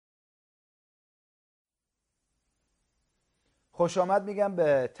خوش آمد میگم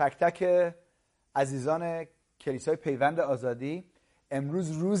به تک تک عزیزان کلیسای پیوند آزادی.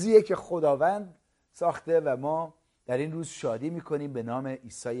 امروز روزیه که خداوند ساخته و ما در این روز شادی میکنیم به نام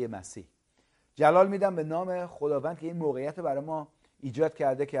عیسی مسیح. جلال میدم به نام خداوند که این موقعیت برای ما ایجاد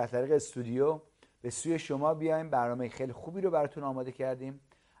کرده که از طریق استودیو به سوی شما بیایم. برنامه خیلی خوبی رو براتون آماده کردیم.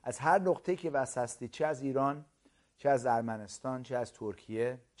 از هر نقطه‌ای که وسط هستید، چه از ایران، چه از ارمنستان، چه از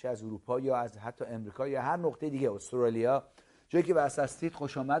ترکیه، چه از اروپا یا از حتی امریکا یا هر نقطه دیگه، استرالیا، جایی که وسط هستید،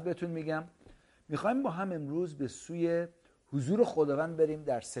 خوش آمد بهتون میگم. میخوایم با هم امروز به سوی حضور خداوند بریم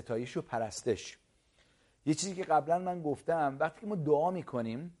در ستایش و پرستش. یه چیزی که قبلا من گفتم، وقتی که ما دعا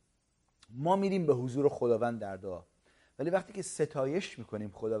میکنیم ما میریم به حضور خداوند در دعا، ولی وقتی که ستایش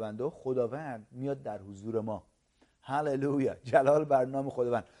میکنیم خداوند میاد در حضور ما. هللویا، جلال بر نام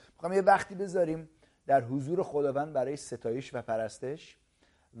خداوند. میخوام یه وقتی بذاریم در حضور خداوند برای ستایش و پرستش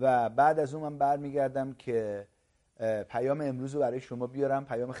و بعد از اون من برمیگردم که پیام امروز رو برای شما بیارم.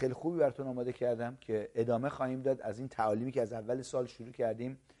 پیام خیلی خوبی براتون آماده کردم که ادامه خواهیم داد از این تعالیمی که از اول سال شروع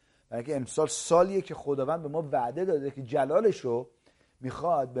کردیم، برای که امسال سالیه که خداوند به ما وعده داده که جلالش رو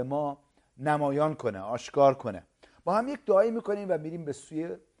میخواد به ما نمایان کنه، آشکار کنه. با هم یک دعایی میکنیم و میریم به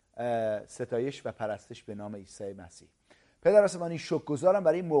سوی ستایش و پرستش به نام عیسی مسیح. پدر آسمانی، شکرگزارم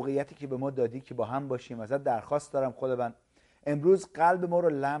برای این موقعیتی که به ما دادی که با هم باشیم. ازت درخواست دارم خداوند امروز قلب ما رو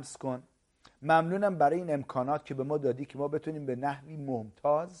لمس کن. ممنونم برای این امکانات که به ما دادی که ما بتونیم به نحوی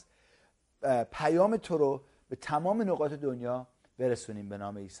ممتاز پیام تو رو به تمام نقاط دنیا برسونیم به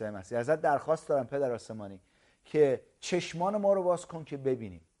نام عیسی مسیح. ازت درخواست دارم پدر آسمانی که چشمان ما رو باز کن که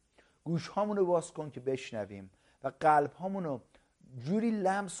ببینیم، گوش هامون رو باز کن که بشنویم و قلب هامون رو جوری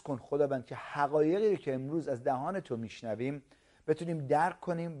لمس کن خداوند که حقایقی که امروز از دهان تو میشنویم بتونیم درک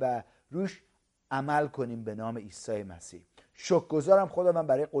کنیم و روش عمل کنیم به نام عیسی مسیح. شکرگزارم خداوند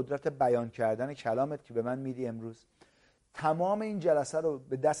برای قدرت بیان کردن کلامت که به من میدی امروز. تمام این جلسه رو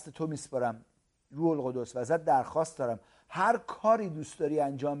به دست تو میسپارم روح القدس و ازت درخواست دارم هر کاری دوست داری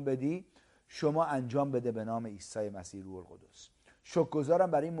انجام بدی شما انجام بده به نام عیسی مسیح روح القدس.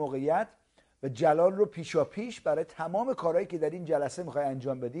 شکرگزارم برای این موقعیت و جلال رو پیشا پیش برای تمام کارهایی که در این جلسه میخوای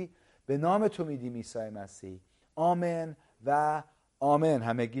انجام بدی به نام تو میدیم عیسی مسیح. آمین و آمین.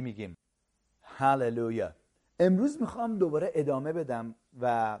 همگی میگیم هللویا. امروز میخوام دوباره ادامه بدم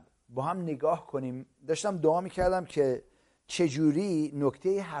و با هم نگاه کنیم. داشتم دعا میکردم که چجوری نکته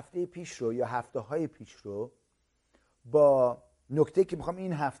هفته پیش رو یا هفته های پیش رو با نکته که میخوام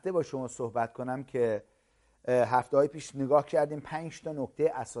این هفته با شما صحبت کنم که هفته های پیش نگاه کردیم 5 تا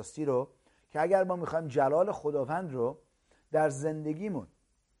نکته اساسی رو که اگر ما میخوایم جلال خداوند رو در زندگیمون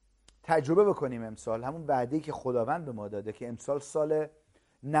تجربه بکنیم امسال، همون وعده‌ای که خداوند به ما داده که امسال سال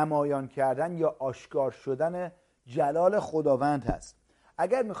نمایان کردن یا آشکار شدن جلال خداوند هست،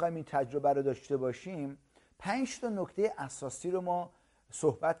 اگر میخوایم این تجربه رو داشته باشیم 5 تا نکته اساسی رو ما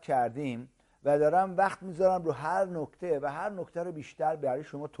صحبت کردیم و دارم وقت میذارم رو هر نکته و هر نکته رو بیشتر برای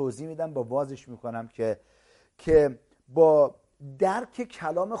شما توضیح میدم، با بازش میکنم که با درک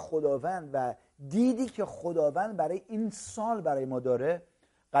کلام خداوند و دیدی که خداوند برای این سال برای ما داره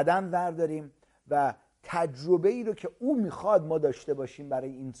قدم برداریم و تجربه ای رو که او میخواد ما داشته باشیم برای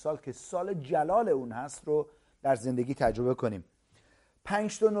این سال که سال جلال اون هست رو در زندگی تجربه کنیم.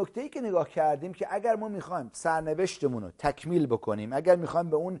 5 تا نکته‌ای که نگاه کردیم که اگر ما میخوایم سرنوشتمون رو تکمیل بکنیم، اگر میخوایم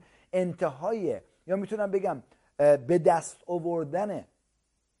به اون انتهای یا میتونم بگم به دست آوردن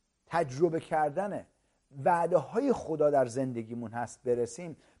تجربه کردن وعده های خدا در زندگیمون هست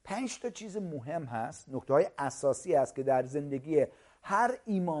برسیم، 5 تا چیز مهم هست، نکته های اساسی هست که در زندگی هر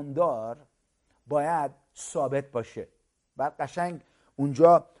ایماندار باید ثابت باشه. بعد قشنگ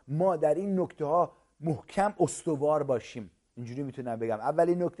اونجا ما در این نکته ها محکم استوار باشیم. اینجوری میتونم بگم.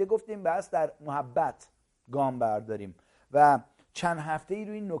 اولین نکته گفتیم بس در محبت گام برداریم و چند هفته ای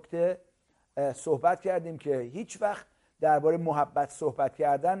روی این نکته صحبت کردیم که هیچ وقت درباره محبت صحبت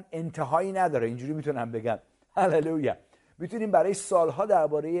کردن انتهایی نداره. اینجوری میتونم بگم. هللویا. میتونیم برای سالها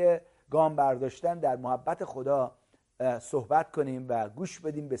درباره گام برداشتن در محبت خدا صحبت کنیم و گوش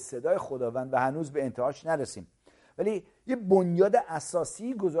بدیم به صدای خداوند و هنوز به انتهاش نرسیم، ولی یه بنیاد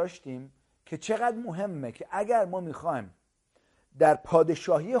اساسی گذاشتیم که چقدر مهمه که اگر ما میخوایم در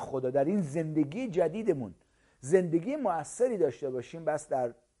پادشاهی خدا، در این زندگی جدیدمون زندگی مؤثری داشته باشیم، بس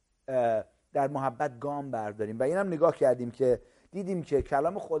در محبت گام برداریم. و اینم نگاه کردیم که دیدیم که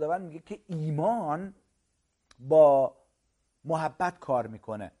کلام خداوند میگه که ایمان با محبت کار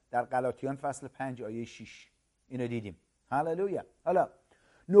میکنه در غلاطیان فصل 5 آیه 6. اینو دیدیم. هللویا. حالا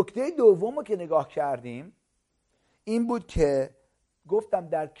نکته دومو که نگاه کردیم این بود که گفتم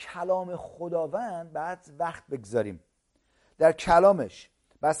در کلام خداوند بعد وقت بگذاریم، در کلامش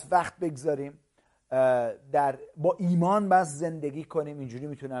بس وقت بگذاریم با ایمان بس زندگی کنیم، اینجوری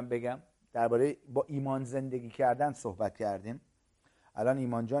میتونم بگم. درباره با ایمان زندگی کردن صحبت کردیم. الان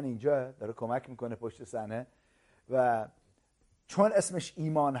ایمان جان اینجا داره کمک میکنه پشت صحنه و چون اسمش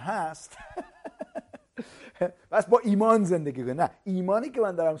ایمان هست بس با ایمان زندگی کنیم. نه، ایمانی که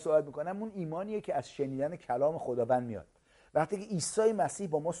من دارم صحبت میکنم اون ایمانیه که از شنیدن کلام خداوند میاد. وقتی که عیسی مسیح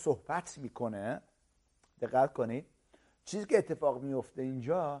با ما صحبت میکنه، دقت کنید، چیزی که اتفاق میفته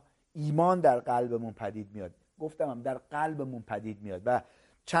اینجا، ایمان در قلبمون پدید میاد. گفتم در قلبمون پدید میاد و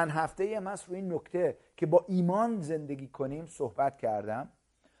چند هفته هم هست روی این نکته که با ایمان زندگی کنیم صحبت کردم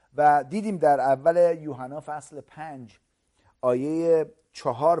و دیدیم در اول یوحنا فصل 5 آیه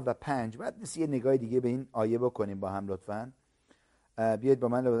 4 و 5. بعد نیست یه نگاه دیگه به این آیه بکنیم با هم لطفاً. بیاید با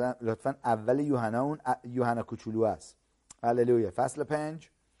من لطفاً اول یوحنا، اون یوحنا کوچولو است، هللویا، فصل 5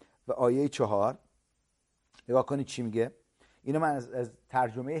 و آیه 4 نگاه کنید چی میگه. اینو من از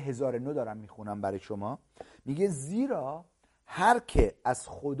ترجمه 1009 دارم میخونم برای شما. میگه زیرا هر که از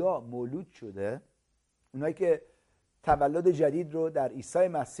خدا مولود شده، اونایی که تولد جدید رو در عیسی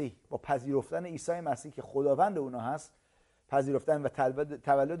مسیح با پذیرفتن عیسی مسیح که خداوند اونا هست پذیرفتن و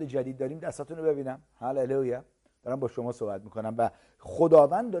تولد جدید داریم، دستاتون رو ببینم، هللویا، دارم با شما صحبت میکنم و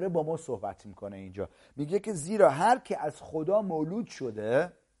خداوند داره با ما صحبت میکنه اینجا. میگه که زیرا هر که از خدا مولود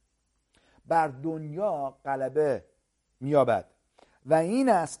شده بر دنیا غلبه مییابد و این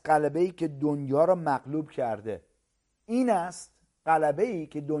است غلبه‌ای که دنیا رو مغلوب کرده. این است غلبه‌ای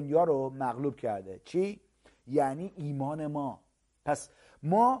که دنیا رو مغلوب کرده. چی؟ یعنی ایمان ما. پس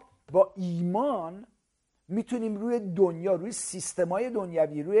ما با ایمان میتونیم روی دنیا، روی سیستمای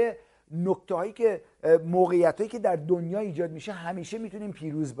دنیوی، روی نکته‌هایی که موقعیتایی که در دنیا ایجاد میشه همیشه میتونیم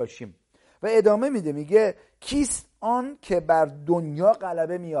پیروز باشیم. و ادامه میده، میگه کیست آن که بر دنیا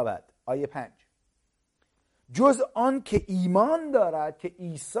غلبه مییابد؟ آیه 5. جز آن که ایمان دارد که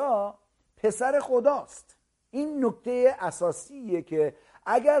عیسی پسر خداست. این نکته اساسیه که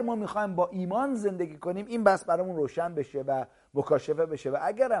اگر ما میخوایم با ایمان زندگی کنیم این بس برامون روشن بشه و مکاشفه بشه. و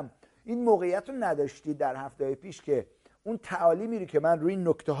اگرم این موقعیت رو نداشتی در هفته پیش که اون تعالیمی رو که من روی این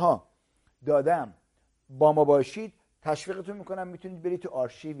نکته ها دادم با ما باشید، تشویقتون میکنم میتونید برید تو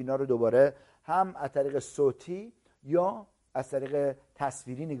آرشیو اینا رو دوباره هم از طریق صوتی یا از طریق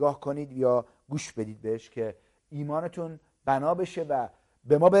تصویری نگاه کنید یا گوش بدید بهش که ایمانتون بنا بشه و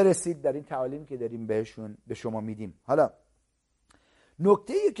به ما برسید در این تعالیم که داریم بهشون به شما میدیم. حالا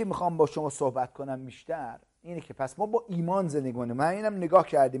نکته‌ای که میخوام با شما صحبت کنم بیشتر اینه که پس ما با ایمان زندگی کنیم. من اینم نگاه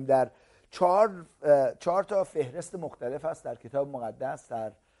کردیم در 4 تا فهرست مختلف هست در کتاب مقدس،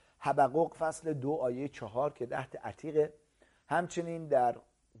 در حبقوق فصل 2 آیه 4 که تحت عتیقه، همچنین در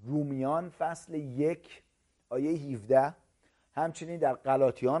رومیان فصل 1 آیه 17، همچنین در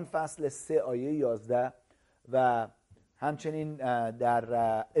غلاطیان فصل 3 آیه 11 و همچنین در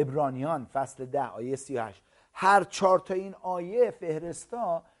عبرانیان فصل 10 آیه 38. هر 4 تا این آیه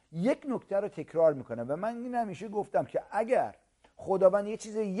فهرستا یک نکته رو تکرار میکنه و من این همیشه گفتم که اگر خداوند یه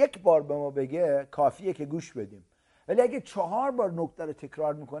چیز یک بار به ما بگه کافیه که گوش بدیم، ولی اگه 4 بار نکته رو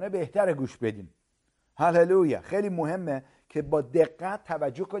تکرار میکنه بهتره گوش بدیم. هللویا. خیلی مهمه که با دقت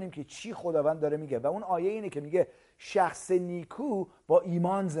توجه کنیم که چی خداوند داره میگه و اون آیه اینه که میگه شخص نیکو با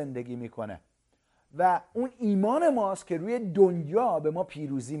ایمان زندگی میکنه و اون ایمان ماست که روی دنیا به ما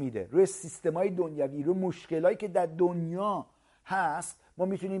پیروزی میده، روی سیستمای دنیوی، روی مشکلایی که در دنیا هست ما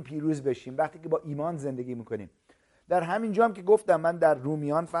میتونیم پیروز بشیم وقتی که با ایمان زندگی میکنیم. در همین جا هم که گفتم من در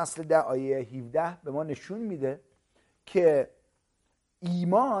رومیان فصل 10 آیه 17 به ما نشون میده که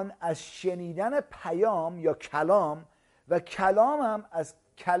ایمان از شنیدن پیام یا کلام و کلام هم از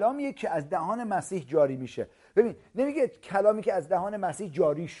کلامیه که از دهان مسیح جاری میشه. ببین نمیگه کلامی که از دهان مسیح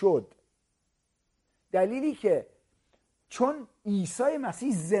جاری شد، دلیلی که چون عیسی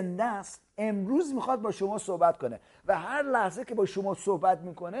مسیح زنده است امروز میخواد با شما صحبت کنه و هر لحظه که با شما صحبت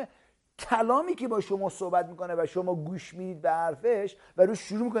میکنه کلامی که با شما صحبت میکنه و شما گوش میدید به حرفش و روش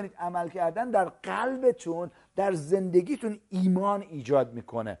شروع میکنید عمل کردن، در قلبتون در زندگیتون ایمان ایجاد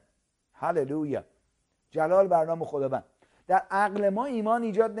میکنه. هللویا، جلال بر نام خداوند. در عقل ما ایمان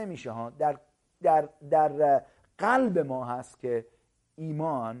ایجاد نمیشه ها، در قلب ما هست که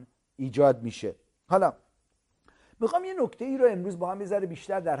ایمان ایجاد میشه. حالا میخوام یه نکته ای رو امروز با هم یه ذره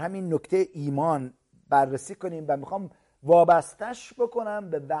بیشتر در همین نکته ایمان بررسی کنیم و میخوام وابستش بکنم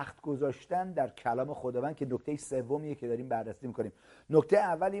به وقت گذاشتن در کلام خداوند که نکته سومیه که داریم بررسی میکنیم. نکته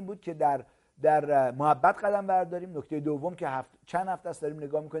اول این بود که در محبت قدم برداریم. نکته دوم که چند هفته است داریم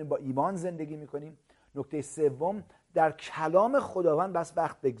نگاه میکنیم با ایمان زندگی میکنیم. نکته سوم در کلام خداوند بس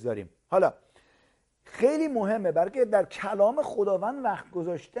وقت بگذاریم. حالا خیلی مهمه برای در کلام خداوند وقت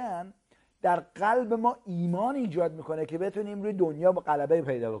گذاشتن در قلب ما ایمان ایجاد میکنه که بتونیم روی دنیا با غلبه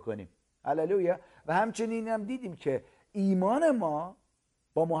پیدا بکنیم. هللویا. و همچنین هم دیدیم که ایمان ما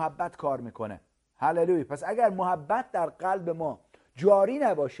با محبت کار میکنه. هللویا. پس اگر محبت در قلب ما جاری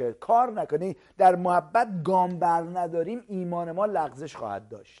نباشه، کار نکنه، در محبت گام بر نداریم، ایمان ما لغزش خواهد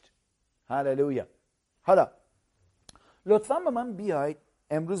داشت. هللویا. حالا لطفاً با من بیاید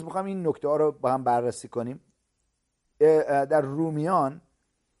امروز میخوام این نکته ها رو با هم بررسی کنیم. در رومیان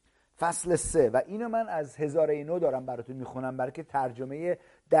فصل 3 و اینو من از هزاره نو دارم براتون میخونم برای که ترجمه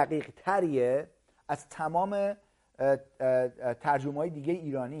دقیق تریه از تمام ترجمه های دیگه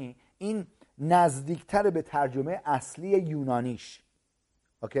ایرانی. این نزدیکتر به ترجمه اصلی یونانیش.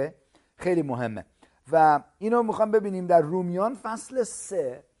 اوکی؟ خیلی مهمه. و اینو میخوام ببینیم در رومیان فصل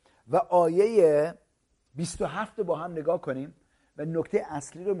 3 و آیه 27 با هم نگاه کنیم و نکته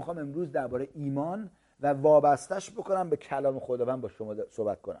اصلی رو میخوام امروز درباره ایمان و وابستش بکنم به کلام خداوند با شما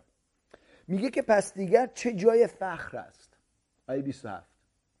صحبت کنم. میگه که پس دیگر چه جای فخر است. آیه 27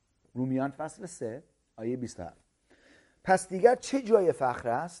 رومیان فصل 3 آیه 27. پس دیگر چه جای فخر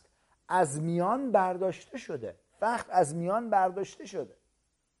است؟ از میان برداشته شده. فخر از میان برداشته شده.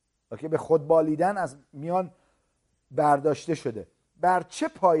 اوکی، به خود بالیدن از میان برداشته شده. بر چه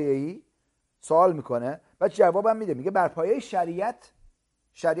پایه‌ای؟ سوال میکنه و جوابم میده. میگه بر پایه شریعت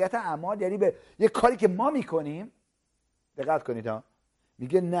اعمال، یعنی به یک کاری که ما میکنیم. دقت کنید ها.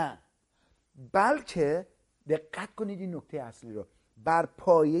 میگه نه، بلکه دقت کنید این نکته اصلی رو، بر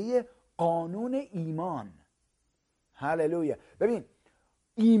پایه قانون ایمان. هللویا. ببین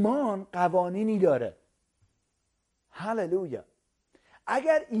ایمان قوانینی داره. هللویا.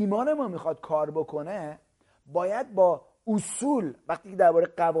 اگر ایمان ما میخواد کار بکنه باید با اصول، وقتی که درباره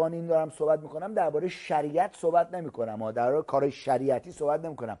قوانین دارم صحبت میکنم درباره شریعت صحبت نمیکنم، درباره کار شریعتی صحبت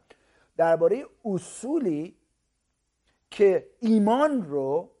نمیکنم، درباره اصولی که ایمان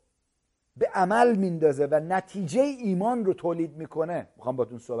رو به عمل میندازه و نتیجه ایمان رو تولید میکنه میخوام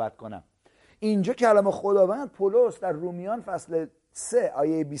باتون صحبت کنم. اینجا کلام خداوند پولس در رومیان فصل 3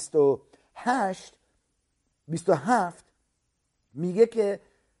 آیه 27 میگه که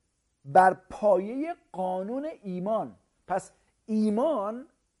بر پایه قانون ایمان. پس ایمان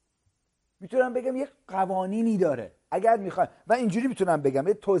میتونم بگم یک قوانینی داره. اگر میخوام و اینجوری میتونم بگم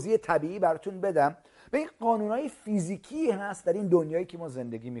یه توضیح طبیعی براتون بدم، به این قانونهای فیزیکی هست در این دنیایی که ما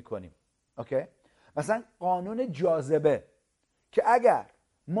زندگی میکنیم. اوکی؟ مثلا قانون جاذبه که اگر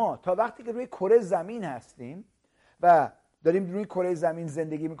ما تا وقتی که روی کره زمین هستیم و داریم روی کره زمین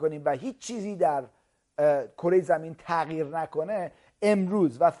زندگی میکنیم و هیچ چیزی در کره زمین تغییر نکنه،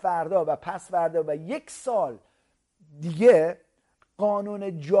 امروز و فردا و پس فردا و 1 سال دیگه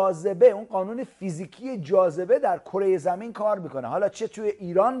قانون جاذبه، اون قانون فیزیکی جاذبه در کره زمین کار میکنه. حالا چه توی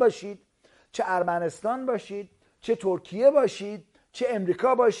ایران باشید، چه ارمنستان باشید، چه ترکیه باشید، چه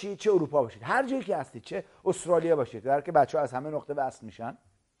امریکا باشید، چه اروپا باشید، هر جایی که هستید، چه استرالیا باشید، در که بچه‌ها از همه نقطه وصل میشن،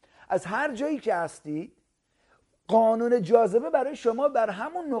 از هر جایی که هستید قانون جاذبه برای شما بر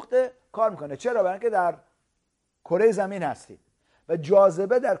همون نقطه کار میکنه. چرا؟ برای اینکه در کره زمین هستید و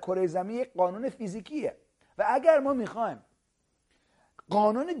جاذبه در کره زمین یک قانون فیزیکیه. و اگر ما میخوایم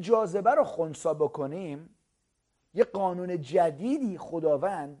قانون جاذبه رو خنثی بکنیم، یک قانون جدیدی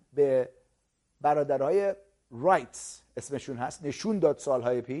خداوند به برادرهای رایتس اسمشون هست نشون داد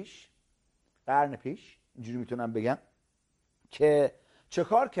سالهای پیش، قرن پیش، اینجوری میتونم بگم، که چه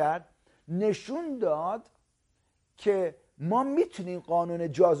کار کرد؟ نشون داد که ما میتونیم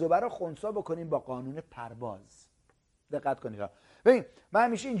قانون جاذبه رو خنثی بکنیم با قانون پرواز. دقت کنید. ببین من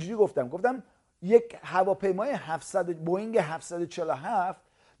همیشه اینجوری گفتم یک هواپیمای بوئینگ 747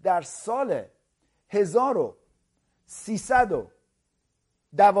 در سال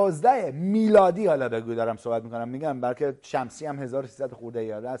 1312 میلادی، حالا بگو دارم صحبت میکنم، میگم بلکه شمسی هم 1300 خورده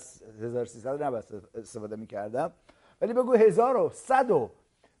یاد از 1300 نباید استفاده میکردم، ولی بگو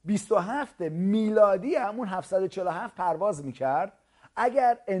 1127 میلادی همون 747 پرواز میکرد.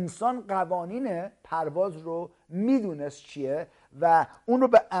 اگر انسان قوانین پرواز رو میدونست چیه و اون رو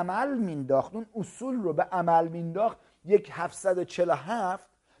به عمل مینداخت، اون اصول رو به عمل مینداخت، یک 747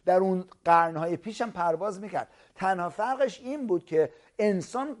 در اون قرنهای پیش هم پرواز میکرد. تنها فرقش این بود که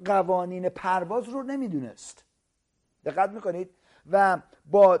انسان قوانین پرواز رو نمیدونست. دقت میکنید؟ و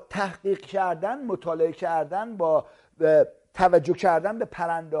با تحقیق کردن، مطالعه کردن، با توجه کردن به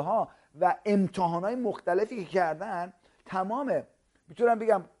پرنده ها و امتحانات مختلفی که کردن، تمام میتونم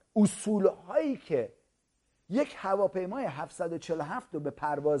بگم اصول هایی که یک هواپیمای 747 رو به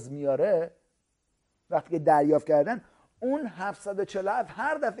پرواز میاره وقتی که دریافت کردن، اون 747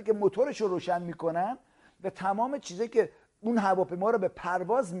 هر دفعه که موتورش رو روشن میکنن و تمام چیزایی که اون هواپیما رو به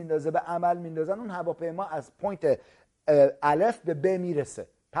پرواز میندازه، به عمل میندازن، اون هواپیما از پوینت الف به ب میرسه،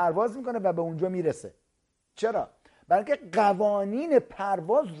 پرواز میکنه و به اونجا میرسه. چرا؟ بلکه قوانین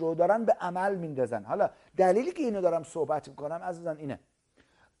پرواز رو دارن به عمل میندازن. حالا دلیلی که اینو دارم صحبت میکنم عزیزان اینه،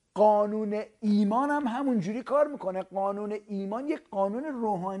 قانون ایمان هم همونجوری کار میکنه. قانون ایمان یک قانون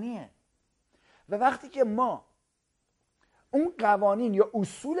روحانیه و وقتی که ما اون قوانین یا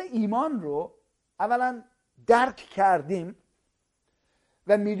اصول ایمان رو اولا درک کردیم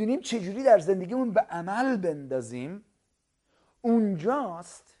و میدونیم چجوری در زندگیمون به عمل بندازیم،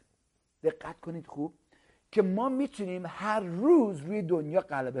 اونجاست دقت کنید خوب که ما میتونیم هر روز روی دنیا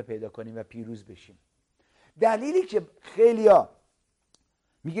غلبه پیدا کنیم و پیروز بشیم. دلیلی که خیلیا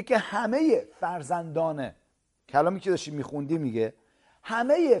میگه که همه فرزندان، کلامی که داشتیم میخوندیم میگه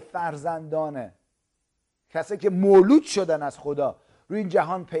همه فرزندان کسایی که مولود شدن از خدا روی این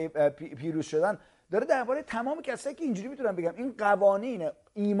جهان پیروز شدن، داره درباره تمام کسایی که اینجوری میتونم بگم این قوانین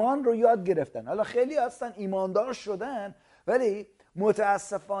ایمان رو یاد گرفتن. حالا خیلی هستن ایماندار شدن ولی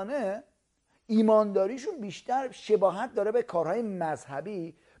متاسفانه ایمانداریشون بیشتر شباهت داره به کارهای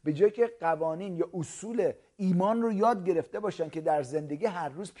مذهبی، به جایی که قوانین یا اصول ایمان رو یاد گرفته باشن که در زندگی هر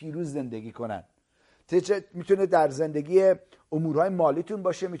روز پیروز زندگی کنن. میتونه در زندگی امورهای مالیتون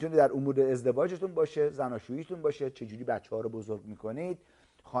باشه، میتونه در امور ازدواجتون باشه، زناشوییتون باشه، چجوری بچه‌ها رو بزرگ میکنید،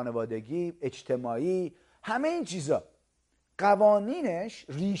 خانوادگی، اجتماعی، همه این چیزا قوانینش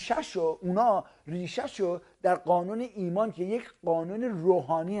ریشه‌شو در قانون ایمان که یک قانون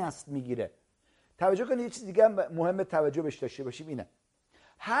روحانی است میگیره. توجه کنید، یه چیز دیگه هم مهم توجه بهش داشته باشیم اینه،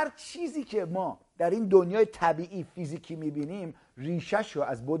 هر چیزی که ما در این دنیای طبیعی فیزیکی میبینیم ریشه‌شو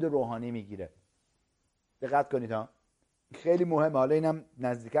از بعد روحانی میگیره. دقت کنید ها، خیلی مهمه. حالا اینم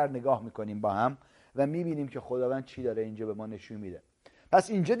نزدیکتر نگاه میکنیم با هم و میبینیم که خداوند چی داره اینجا به ما نشون میده. پس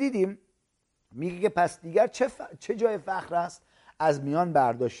اینجا دیدیم میگه که پس دیگر چه جای فخر است از میان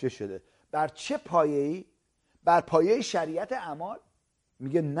برداشته شده. بر چه پایه‌ای؟ بر پایه شریعت اعمال؟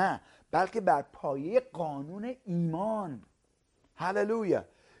 میگه نه، بلکه بر پایه قانون ایمان. هللویا.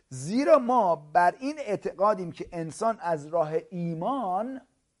 زیرا ما بر این اعتقادیم که انسان از راه ایمان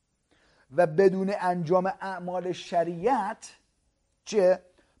و بدون انجام اعمال شریعت چه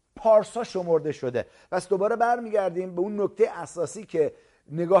پارسا شمرده شده. پس دوباره برمیگردیم به اون نکته اساسی که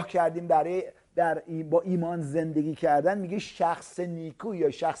نگاه کردیم با ایمان زندگی کردن. میگه شخص نیکو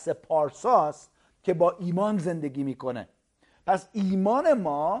یا شخص پارساست که با ایمان زندگی میکنه. پس ایمان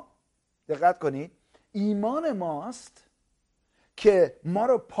ما، دقت کنید، ایمان ماست که ما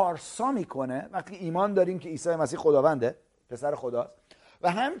رو پارسا میکنه وقتی ایمان داریم که عیسی مسیح خداونده، پسر خداست،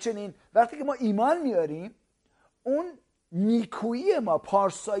 و همچنین وقتی که ما ایمان میاریم اون نیکویی ما،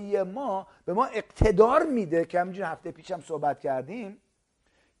 پارسایی ما به ما اقتدار میده که همینجور هفته پیشم صحبت کردیم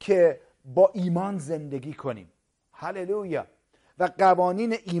که با ایمان زندگی کنیم. هللویا. و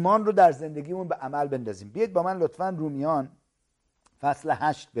قوانین ایمان رو در زندگیمون به عمل بندازیم. بیاید با من لطفاً رومیان فصل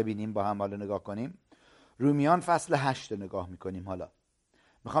 8 ببینیم با هم. حالا نگاه کنیم رومیان فصل 8 رو نگاه میکنیم. حالا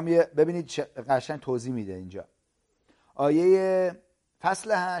میخوام ببینید قشنگ توضیح میده اینجا.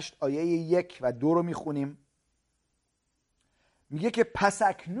 فصل 8 آیه 1 و 2 رو میخونیم. میگه که پس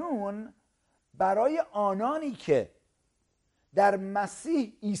اکنون برای آنانی که در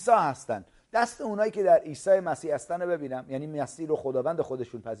مسیح عیسی هستن، دست اونایی که در عیسی مسیح هستن رو ببینم، یعنی مسیح رو خداوند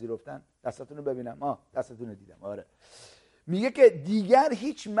خودشون پذیرفتن. دستتون رو ببینم. دستتون رو دیدم. آره. میگه که دیگر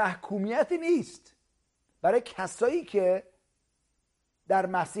هیچ محکومیتی نیست برای کسایی که در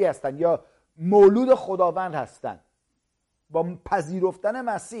مسیح هستن یا مولود خداوند هستن. با پذیرفتن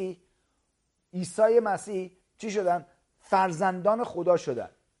مسیح، عیسی مسیح چی شدن؟ فرزندان خدا شدن.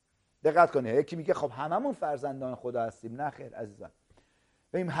 دقت کنید، یکی میگه خب هممون فرزندان خدا هستیم. نه خیر عزیزان،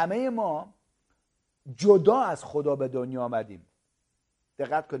 ببین همه ما جدا از خدا به دنیا آمدیم.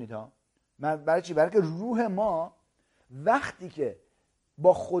 دقت کنید ها. برای چی؟ برای که روح ما وقتی که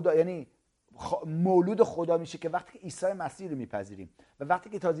با خدا، یعنی مولود خدا میشه که وقتی که عیسی مسیح رو میپذیریم و وقتی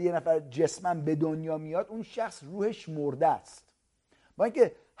که تازه یه نفر جسمن به دنیا میاد، اون شخص روحش مرده است. با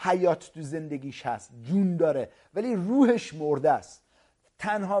اینکه حیات تو زندگیش هست، جون داره، ولی روحش مرده است.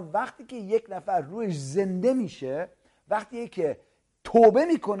 تنها وقتی که یک نفر روحش زنده میشه وقتی که توبه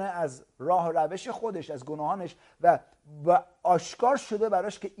میکنه از راه روش خودش، از گناهانش و آشکار شده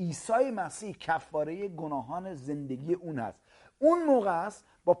براش که عیسی مسیح کفاره گناهان زندگی اون هست. اون موقع است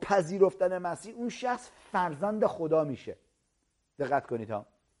با پذیرفتن مسیح اون شخص فرزند خدا میشه. دقت کنید ها.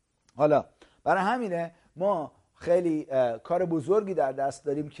 حالا برای همینه ما خیلی کار بزرگی در دست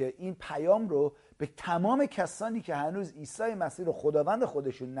داریم که این پیام رو به تمام کسانی که هنوز عیسی مسیح رو خداوند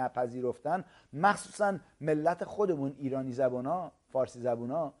خودشون نپذیرفتن، مخصوصا ملت خودمون ایرانی زبانا، فارسی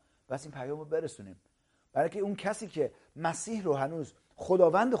زبانا، بس این پیام رو برسونیم. برای که اون کسی که مسیح رو هنوز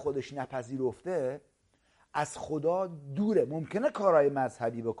خداوند خودش نپذیرفته از خدا دوره. ممکنه کارهای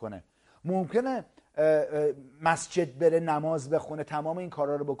مذهبی بکنه، ممکنه مسجد بره، نماز بخونه، تمام این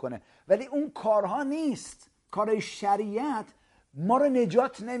کارها رو بکنه. ولی اون کارها نیست. کار شریعت ما رو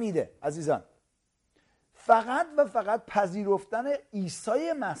نجات نمیده عزیزان. فقط و فقط پذیرفتن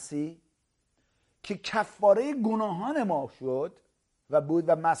عیسی مسیح که کفاره گناهان ما شد و بود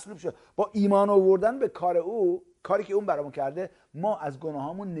و مصلوب شد، با ایمان آوردن به کار او، کاری که اون برامون کرده، ما از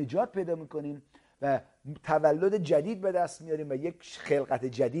گناهامون نجات پیدا میکنیم و تولد جدید به دست میاریم و یک خلقت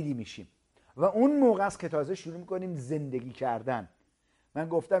جدیدی میشیم و اون موقع است که تازه شروع میکنیم زندگی کردن. من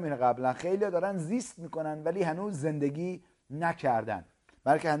گفتم این قبلا، خیلی دارن زیست میکنن ولی هنوز زندگی نکردن،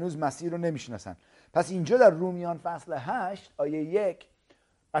 بلکه هنوز مسیح رو نمیشناسن. پس اینجا در رومیان فصل 8 آیه 1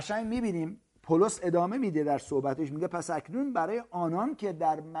 قشنگ میبینیم پولس ادامه میده در صحبتش، میگه پس اکنون برای آنان که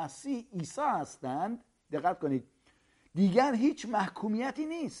در مسیح عیسی هستند، دقت کنید، دیگر هیچ محکومیتی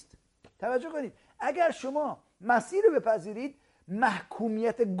نیست. توجه کنید، اگر شما مسیح رو بپذیرید،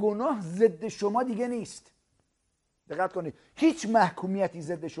 محکومیت گناه ضد شما دیگه نیست. دقت کنید، هیچ محکومیتی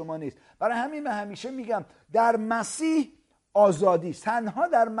ضد شما نیست. برای همین من همیشه میگم در مسیح آزادی است، تنها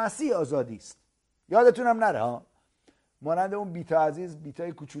در مسیح آزادی است. یادتونم نره ها، مانند اون بیتا عزیز،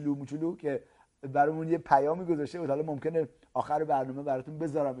 بیتای کوچولو موچولو که برامون یه پیامی گذاشته بود، حالا ممکنه آخر برنامه براتون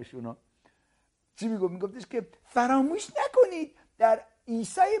بذارمشون. چی میگفت؟ میگفتش که فراموش نکنید در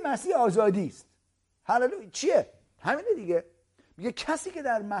عیسی مسیح آزادی است. هللویا. چیه؟ همینه دیگه. میگه کسی که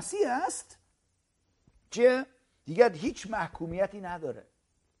در مسیح است چیه؟ دیگه هیچ محکومیتی نداره،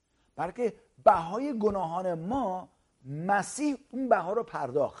 بلکه بهای گناهان ما مسیح اون بها رو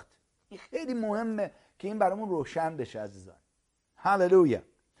پرداخت. این خیلی مهمه که این برامون روشن بشه عزیزان. هللویا.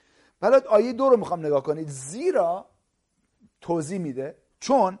 بعد آیه 2 رو میخوام نگاه کنید. زیرا توضیح میده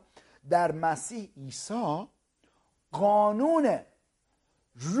چون در مسیح عیسی قانون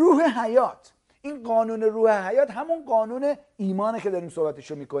روح حیات، این قانون روح حیات همون قانون ایمانه که داریم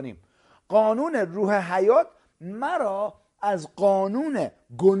صحبتشو میکنیم. قانون روح حیات مرا از قانون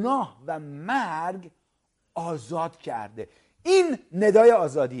گناه و مرگ آزاد کرده. این ندای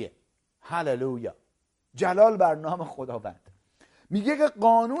آزادیه. هللویا. جلال بر نام خداوند. میگه که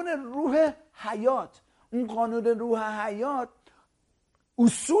قانون روح حیات، اون قانون روح حیات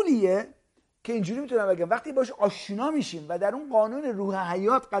اصولیه که اینجوری میتونم بگم وقتی باش آشنا میشیم و در اون قانون روح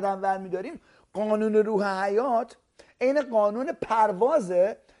حیات قدم برمیداریم، قانون روح حیات عین قانون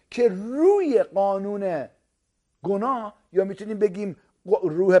پروازه که روی قانون گناه، یا میتونیم بگیم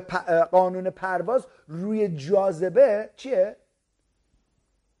قانون پرواز روی جاذبه چیه؟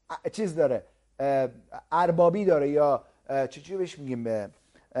 چیز داره، اربابی داره، یا چی بهش میگیم، به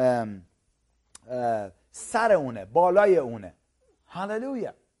سر اونه، بالای اونه.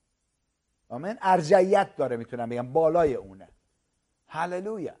 هللویا. آمین. ارجعیت داره، میتونم بگم بالای اونه.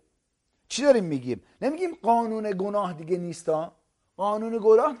 هللویا. چی داریم میگیم؟ نمیگیم قانون گناه دیگه نیستا. قانون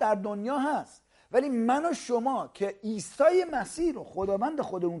گناه در دنیا هست، ولی من و شما که عیسی مسیح رو خداوند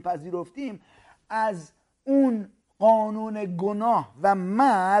خودمون پذیرفتیم، از اون قانون گناه و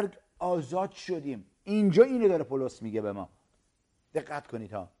مرگ آزاد شدیم. اینجا اینو داره پولس میگه به ما. دقت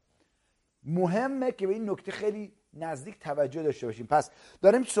کنید ها، مهمه که به این نکته خیلی نزدیک توجه داشته باشیم. پس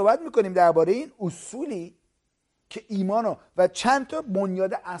داریم صحبت میکنیم درباره این اصولی که ایمانو و چند تا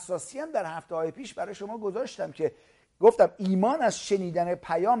بنیاد اساسی هم در هفته‌های پیش برای شما گذاشتم که گفتم ایمان از شنیدن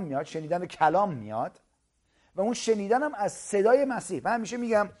پیام میاد، شنیدن کلام میاد و اون شنیدن هم از صدای مسیح. من همیشه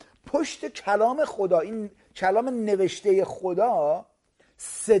میگم پشت کلام خدا، این کلام نوشته خدا،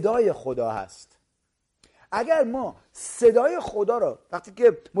 صدای خدا هست. اگر ما صدای خدا رو، وقتی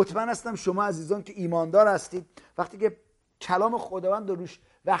که مطمئن هستم شما عزیزان که ایماندار هستید، وقتی که کلام خداوند رو روش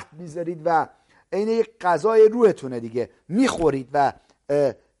وقت میذارید و عین یک غذای روحتونه دیگه، میخورید و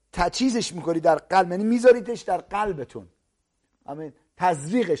تجهیزش میکنید در قلب، یعنی میذاریدش در قلبتون. همین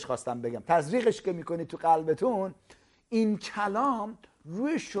تزریقش خواستم بگم، تزریقش که میکنید تو قلبتون، این کلام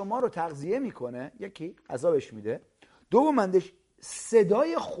روی شما رو تغذیه میکنه. یکی غذا میده، دومندش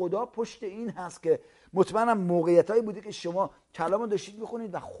صدای خدا پشت این هست که مطمئنم موقعیتایی بوده که شما کلامو داشتید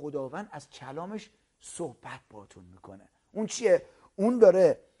میخونید و خداوند از کلامش صحبت باهاتون میکنه. اون چیه؟ اون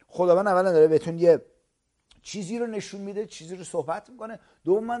داره، خداوند اولا داره بهتون یه چیزی رو نشون میده، چیزی رو صحبت میکنه،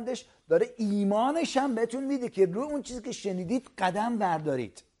 دومندش داره ایمانش هم بهتون میده که روی اون چیزی که شنیدید قدم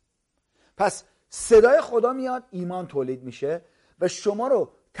بردارید. پس صدای خدا میاد، ایمان تولید میشه و شما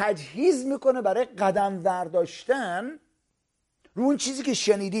رو تجهیز میکنه برای قدم برداشتن روی اون چیزی که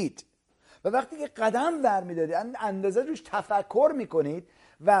شنیدید. و وقتی که قدم برمیدارید، اندازه روش تفکر میکنید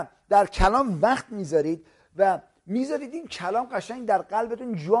و در کلام وقت میذارید و میذارید این کلام قشنگ در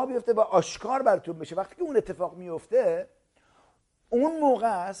قلبتون جا بیفته و آشکار براتون بشه. وقتی که اون اتفاق میفته، اون موقع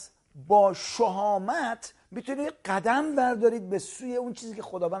است با شهامت میتونید قدم بردارید به سوی اون چیزی که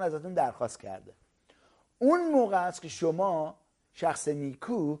خداوند ازتون درخواست کرده. اون موقع است که شما شخص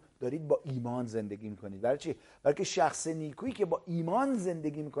نیکو دارید با ایمان زندگی میکنید. برای چی؟ برای که شخص نیکویی که با ایمان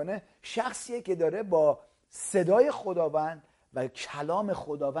زندگی میکنه شخصیه که داره با صدای خداوند و کلام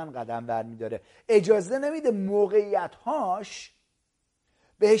خداوند قدم برمیداره. اجازه نمیده موقعیت‌هاش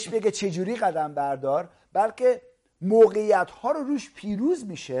بهش بگه چجوری قدم بردار، بلکه موقعیت‌ها رو روش پیروز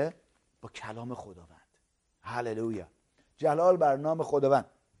میشه با کلام خداوند. هللویا، جلال بر نام خداوند.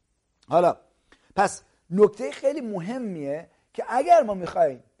 حالا پس نکته خیلی مهمیه که اگر ما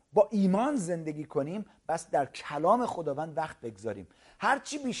میخوایم با ایمان زندگی کنیم بس در کلام خداوند وقت بگذاریم.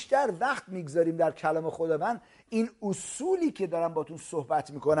 هرچی بیشتر وقت میگذاریم در کلام خداوند، این اصولی که دارم باتون صحبت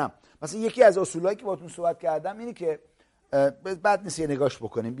میکنم، مثلا یکی از اصولایی که باتون صحبت کردم اینه که بعد نیست یه نگاش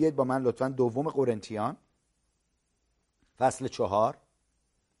بکنیم. بیاید با من لطفاً دوم قرنتیان فصل 4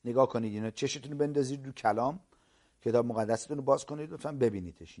 نگاه کنید. اینو چشتون بندازید رو کلام، کتاب مقدستون رو باز کنید لطفاً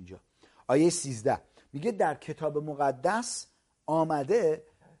ببینیدش. اینجا آیه 13 میگه در کتاب مقدس آمده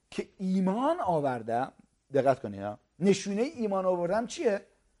که ایمان آوردم. دقت کنید ها، نشونه ایمان آوردم چیه؟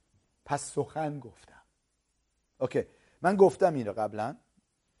 پس سخن گفتم. اوکی، من گفتم این رو قبلا،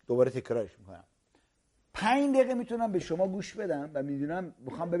 دوباره تکرارش میکنم. 5 دقیقه میتونم به شما گوش بدم و میدونم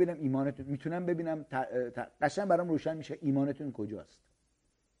میخوام ببینم ایمانتون، میتونم ببینم قشنگ برام روشن میشه ایمانتون کجاست.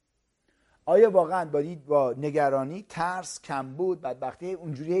 آیا واقعا با نگرانی، ترس، کمبود، بدبختی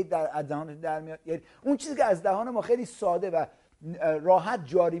اونجوری از دهانتون در میاد؟ یعنی اون چیزی که از دهان ما خیلی ساده و راحت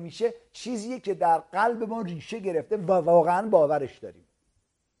جاری میشه چیزیه که در قلب ما ریشه گرفته و واقعا باورش داریم.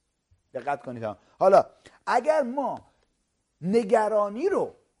 دقت کنید ها. حالا اگر ما نگرانی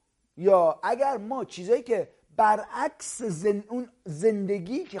رو یا اگر ما چیزایی که برعکس اون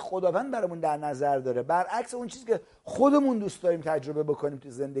زندگی که خداوند برامون در نظر داره، برعکس اون چیزی که خودمون دوست داریم تجربه بکنیم تو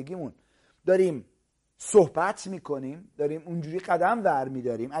زندگیمون داریم صحبت میکنیم، داریم اونجوری قدم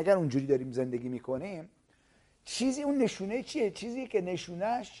برمیداریم، اگر اونجوری داریم زندگی میکنیم، چیزی اون نشونه چیه؟ چیزی که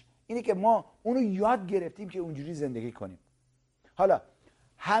نشونهش اینه که ما اونو یاد گرفتیم که اونجوری زندگی کنیم. حالا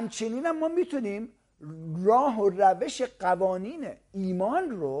همچنین هم ما میتونیم راه و روش قوانین ایمان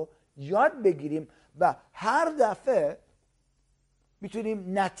رو یاد بگیریم و هر دفعه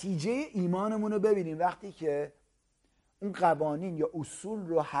میتونیم نتیجه ایمانمون رو ببینیم وقتی که اون قوانین یا اصول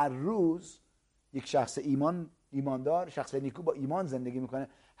رو هر روز یک شخص ایماندار، شخص نیکو با ایمان زندگی میکنه،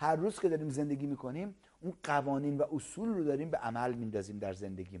 هر روز که داریم زندگی میکنیم اون قوانین و اصول رو داریم به عمل میندازیم در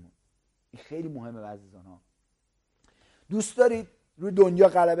زندگیمون. این خیلی مهمه عزیزان ها. دوست دارید روی دنیا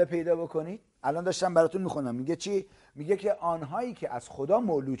غلبه پیدا بکنید؟ الان داشتم براتون میخونم. میگه چی؟ میگه که آنهایی که از خدا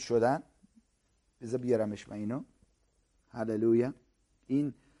مولود شدن، بذار بیارمش من اینو، هللویا،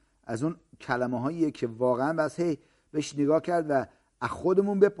 این از اون کلمه هاییه که واقعا بس بهش نگاه کرد و از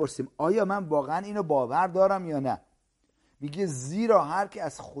خودمون بپرسیم آیا من واقعا اینو باور دارم یا نه. میگه زیرا هر که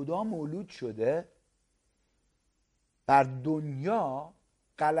از خدا مولود شده بر دنیا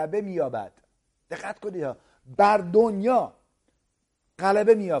غلبه مییابد. دقت کنید ها، بر دنیا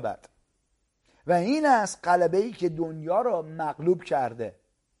غلبه مییابد و این است غلبه‌ای که دنیا را مغلوب کرده.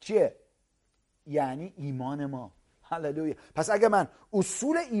 چیه؟ یعنی ایمان ما. هللویا. پس اگه من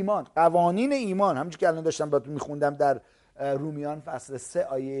اصول ایمان، قوانین ایمان، همونجوری که الان داشتم براتون میخوندم در رومیان فصل 3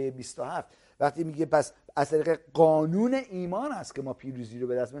 آیه 27، وقتی میگه پس از طریق قانون ایمان است که ما پیروزی رو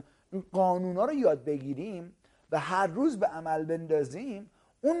به دست میاریم، این قانونا رو یاد بگیریم و هر روز به عمل بندازیم،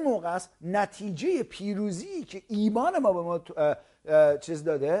 اون موقع است نتیجه پیروزی که ایمان ما به ما چیز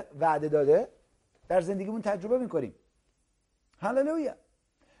داده، وعده داده، در زندگیمون تجربه میکنیم. هللویا.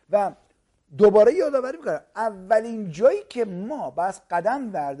 و دوباره یادآوری میکنم اولین جایی که ما باید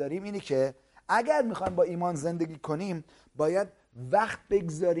قدم برداریم اینه که اگر میخوایم با ایمان زندگی کنیم باید وقت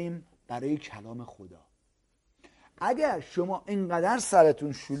بگذاریم برای کلام خدا. اگر شما اینقدر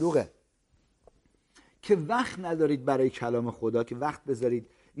سرتون شلوغه که وقت ندارید برای کلام خدا، که وقت بذارید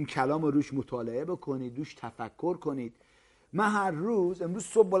این کلام رو روش مطالعه بکنید، روش تفکر کنید. من هر روز، امروز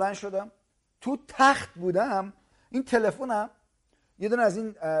صبح بلند شدم تو تخت بودم، این تلفنم یه دونه از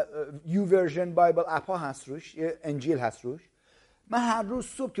این YouVersion بایبل اپ ها هست روش، یه انجیل هست روش. من هر روز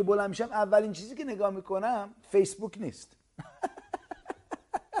صبح که بلند میشم اولین چیزی که نگاه میکنم فیسبوک نیست.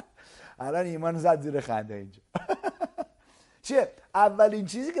 الان ایمان زد زیر خنده اینجا. چیه؟ اولین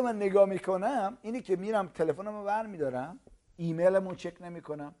چیزی که من نگاه میکنم اینه که میرم تلفنمو برمیدارم، ایمیلمو چک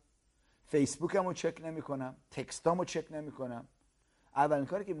نمیکنم، فیسبوکمو چک نمیکنم، تکستامو چک نمیکنم. اولین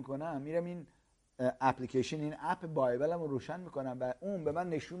کاری که میکنم میرم این اپلیکیشن، این اپ بایبلمو روشن میکنم و اون به من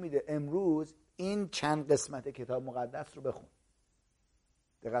نشون میده امروز این چند قسمت کتاب مقدس رو بخون.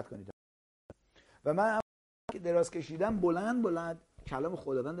 دقت کنید. و من که دراز کشیدم بلند کلام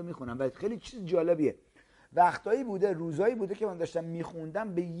خداوند رو میخونم و خیلی چیز جالبیه. وقتایی بوده، روزایی بوده که من داشتم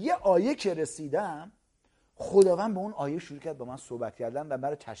میخوندم به یه آیه که رسیدم خداوند به اون آیه شروع کرد با من صحبت کردن و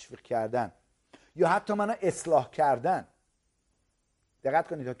مرا تشویق کردن یا حتی منو اصلاح کردن. دقت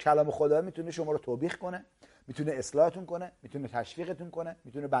کنید، کلام خدا میتونه شما رو توبیخ کنه، میتونه اصلاحتون کنه، میتونه تشویقتون کنه،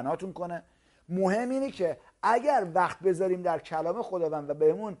 میتونه بناتون کنه. مهم اینه که اگر وقت بذاریم در کلام خداوند و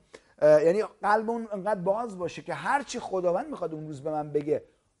بهمون یعنی قلبمون انقدر باز باشه که هر چی خداوند میخواد اون روز به من بگه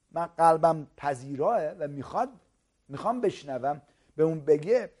من قلبم پذیراه و میخوام بشنوم به اون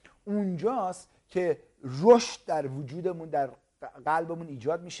بگه، اونجاست که رشد در وجودمون در قلبمون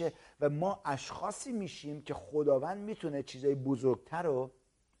ایجاد میشه و ما اشخاصی میشیم که خداوند میتونه چیزای بزرگتر رو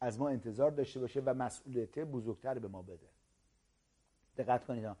از ما انتظار داشته باشه و مسئولیت بزرگتر به ما بده. دقت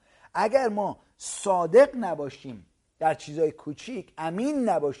کنید اگر ما صادق نباشیم در چیزای کوچیک، امین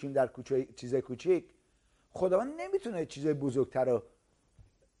نباشیم در چیزای کوچیک، خداوند نمیتونه چیزای بزرگتر رو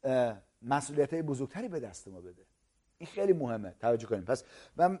مسئولیت‌های بزرگتری به دست ما بده. این خیلی مهمه توجه کنیم. پس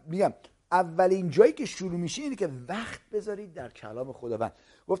من میگم اولین جایی که شروع میشه اینه که وقت بذارید در کلام خداوند.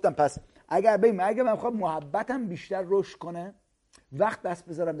 گفتم پس اگر من میخوام محبتم بیشتر رشد کنه، وقت بس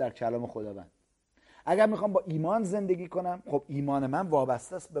بذارم در کلام خداوند. اگر میخوام با ایمان زندگی کنم، خب ایمان من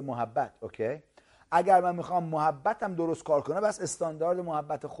وابسته است به محبت. اوکی؟ اگر من میخوام محبتم درست کار کنه، بس استاندارد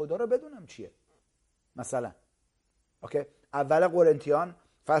محبت خدا رو بدونم چیه. مثلا اوکی، اول قرنتیان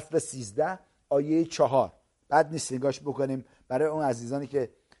فصل 13 آیه 4. بعد نیست نگاش بکنیم برای اون عزیزانی که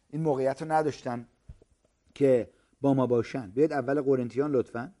این موقعیت رو نداشتن که با ما باشن. بیاید اول قرنتیان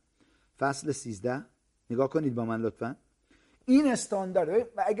لطفاً فصل 13 نگاه کنید با من لطفاً. این استاندارد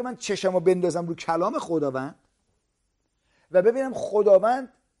و اگه من چشمو بندازم رو کلام خداوند و ببینم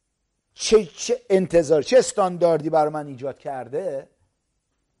خداوند چه استانداردی برای من ایجاد کرده،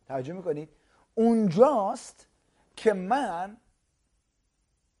 توجه میکنید؟ اونجاست که من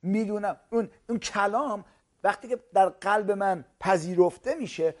میدونم اون کلام وقتی که در قلب من پذیرفته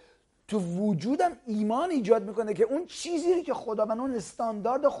میشه، تو وجودم ایمان ایجاد میکنه که اون چیزی که خداوند، اون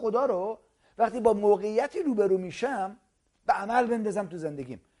استاندارد خدا رو وقتی با موقعیتی روبرو میشم به عمل بندازم تو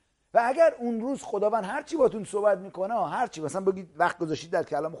زندگیم. و اگر اون روز خداوند هرچی باتون صحبت میکنه، هرچی مثلا بگید وقت گذاشتید در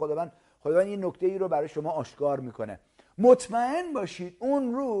کلام خداوند این نکته ای رو برای شما آشکار میکنه، مطمئن باشید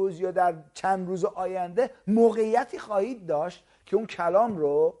اون روز یا در چند روز آینده موقعیتی خواهید داشت که اون کلام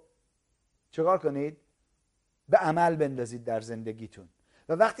رو چیکار کنید؟ به عمل بندازید در زندگیتون.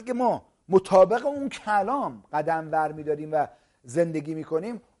 و وقتی که ما مطابق اون کلام قدم برمیداریم و زندگی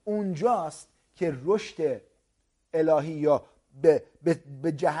میکنیم، اونجاست که رشد الهی یا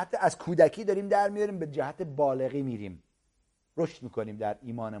به جهت از کودکی داریم در میاریم به جهت بالغی میریم، رشد میکنیم در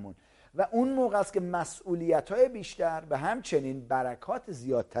ایمانمون و اون موقع است که مسئولیت‌های بیشتر و همچنین برکات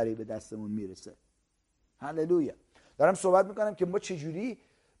زیادتری به دستمون میرسه. هللویا. دارم صحبت میکنم که ما چجوری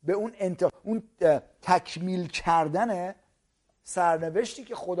به اون تکمیل کردن سرنوشتی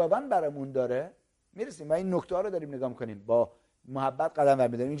که خداوند برامون داره میرسیم و این نکته ها رو داریم نگاه میکنیم. با محبت قدم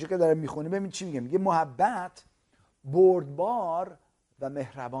برمی‌داریم. اینجا که دارم میخونیم ببین چی میگه. میگه محبت بردبار و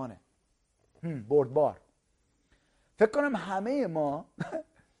مهربانه. بردبار. فکر کنم همه ما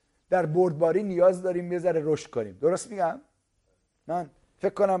در بردباری نیاز داریم یه ذره رشد کنیم. درست میگم؟ من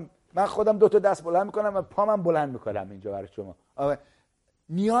فکر کنم من خودم 2 تا دست بلند میکنم و پامم بلند میکنم اینجا برای شما.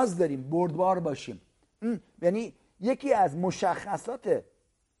 نیاز داریم بردبار باشیم. یعنی یکی از مشخصات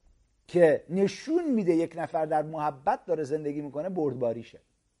که نشون میده یک نفر در محبت داره زندگی میکنه بردباریشه.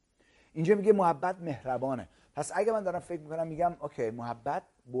 اینجا میگه محبت مهربانه. پس اگه من دارم فکر میکنم میگم اوکی محبت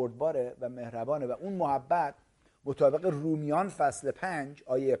بردباره و مهربانه و اون محبت مطابق رومیان فصل 5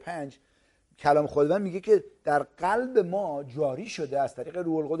 آیه 5 کلام خداوند میگه که در قلب ما جاری شده از طریق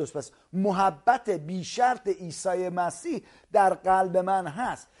روح القدس. پس محبت بی شرط عیسی مسیح در قلب من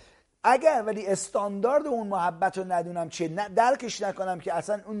هست. اگر ولی استاندارد اون محبت رو ندونم چه، درکش نکنم که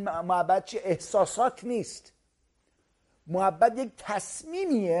اصلا اون محبت چه، احساسات نیست. محبت یک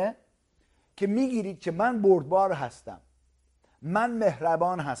تصمیمیه که میگیرید که من بردبار هستم، من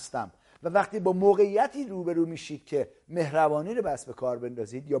مهربان هستم و وقتی با موقعیتی روبرو میشید که مهربانی رو بس به کار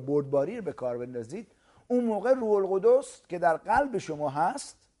بندازید یا بردباری رو به کار بندازید، اون موقع روح القدس که در قلب شما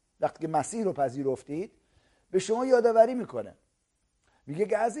هست وقتی که مسیح رو پذیرفتید به شما یادآوری میکنه. میگه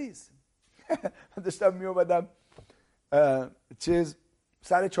که عزیز من داشتم میومدم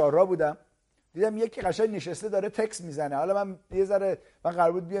سر چهارراه بودم، دیدم یکی قشنگ نشسته داره تکست میزنه. حالا من یه ذره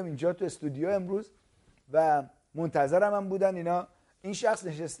قرار بود بیام اینجا تو استودیو امروز و منتظرم هم بودن اینا. این شخص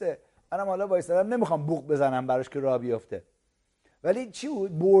نشسته، منم حالا وایسادم نمیخوام بوق بزنم براش که راه بیفته، ولی چی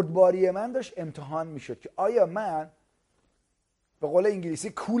بود؟ بردباری من داشت امتحان میشد که آیا من به قول انگلیسی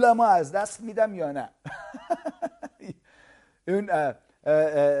کولمو از دست میدم یا نه. اون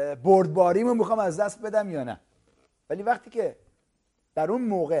بردباریمو میخوام از دست بدم یا نه. ولی وقتی که در اون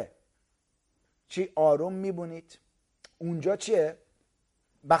موقع چی آروم میبونید. اونجا چیه؟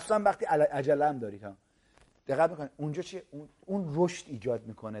 مخصوصا وقتی عجله هم دارید ها، دقت میکنید اونجا چیه؟ اون رشد ایجاد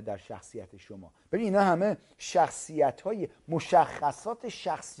میکنه در شخصیت شما. ببین اینا همه شخصیت‌های مشخصات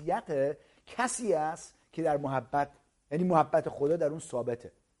شخصیت کسی است که در محبت، یعنی محبت خدا در اون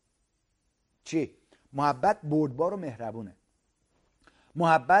ثابته. چی؟ محبت بردبار و مهربونه.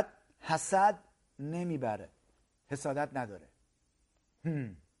 محبت حسد نمیبره، حسادت نداره.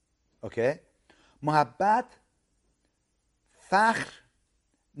 اوکی؟ محبت فخر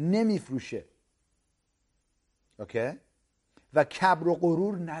نمیفروشه. اوکی؟ و کبر و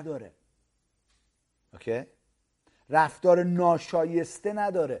غرور نداره. اوکی؟ رفتار ناشایسته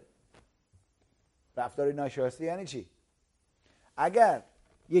نداره. رفتار ناشایسته یعنی چی؟ اگر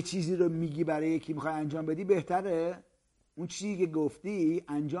یه چیزی رو میگی برای یکی میخوای انجام بدی، بهتره اون چیزی که گفتی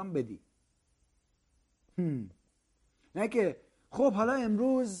انجام بدی. نه که خب حالا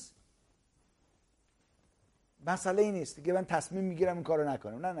امروز مسئله این نیست که من تصمیم میگیرم این کارو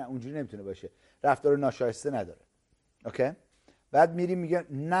نکنم. نه اونجوری نمیتونه باشه. رفتار ناشایسته نداره. اوکی؟ بعد میریم میگه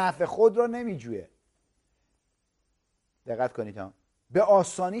نفع خود را نمیجویه. دقت کنید ها. به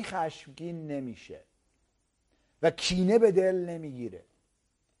آسانی خشمگین نمیشه و کینه به دل نمیگیره.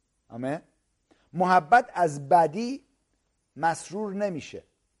 آمین. محبت از بدی مسرور نمیشه،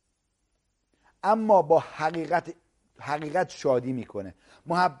 اما با حقیقت شادی میکنه.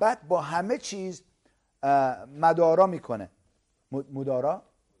 محبت با همه چیز مدارا میکنه.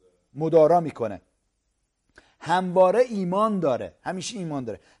 مدارا میکنه. همواره ایمان داره، همیشه ایمان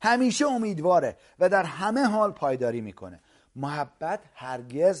داره، همیشه امیدواره و در همه حال پایداری میکنه. محبت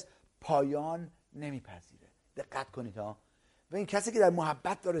هرگز پایان نمیپذیره. دقت کنید ها. و این کسی که در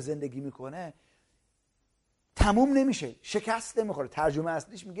محبت داره زندگی میکنه تموم نمیشه، شکست نمیخوره. ترجمه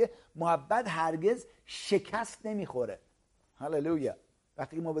اصلیش میگه محبت هرگز شکست نمیخوره. هللویا.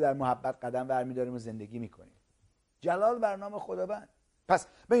 وقتی که ما در محبت قدم برمیداریم و زندگی میکنیم، جلال بر نام خداوند. پس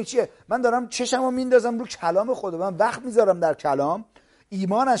ببین چیه؟ من دارم چشمو میندازم رو کلام خداوند، وقت میذارم در کلام،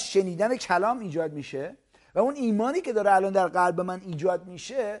 ایمان از شنیدن کلام ایجاد میشه و اون ایمانی که داره الان در قلب من ایجاد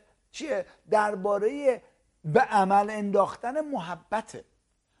میشه چیه؟ درباره به عمل انداختن محبته.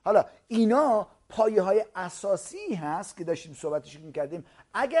 حالا اینا پایه های اساسی هست که داشتیم صحبتش میکردیم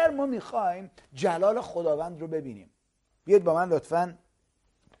اگر ما میخوایم جلال خداوند رو ببینیم. بیاید با من لطفاً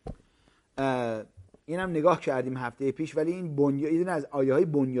اینم نگاه کردیم هفته پیش، ولی این یه از آیه های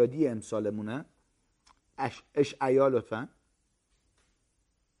بنیادی امسالمونه. اشعیا لطفاً.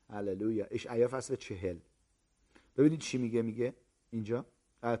 هللویا. اشعیا فصل 40. ببینید چی میگه اینجا.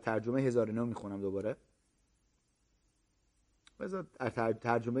 ترجمه 1009 میخونم دوباره. بذار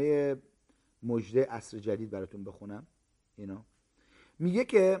ترجمه مژده عصر جدید براتون بخونم. اینا میگه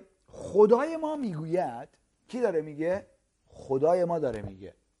که خدای ما میگوید. کی داره میگه؟ خدای ما داره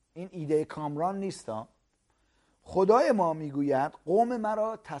میگه. این ایده کامران نیست ها. خدای ما میگوید قوم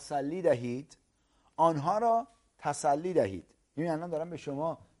مرا تسلی دهید، آنها را تسلی دهید. یعنی الان دارم به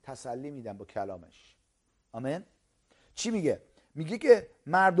شما تسلی میدم با کلامش. آمین. چی میگه؟ میگه که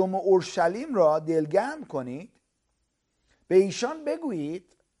مردم اورشلیم را دلگرم کنید، به ایشان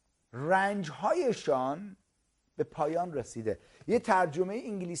بگویید رنجهایشان به پایان رسیده. یه ترجمه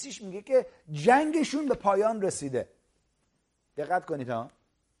انگلیسیش میگه که جنگشون به پایان رسیده. دقت کنید ها.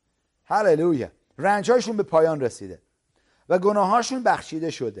 هللویا. رنجهایشون به پایان رسیده و گناهاشون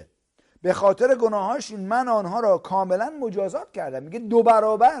بخشیده شده. به خاطر گناهاشون من آنها را کاملا مجازات کردم. میگه 2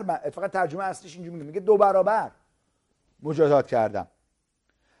 برابر. فقط ترجمه اصلیش اینجوری میگه 2 برابر مجازات کردم.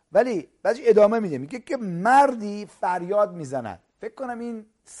 ولی بعدش ادامه میده، میگه که مردی فریاد میزند. فکر کنم این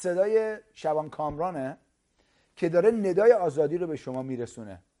صدای شبان کامرانه که داره ندای آزادی رو به شما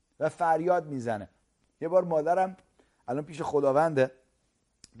میرسونه و فریاد میزنه. یه بار مادرم الان پیش خداونده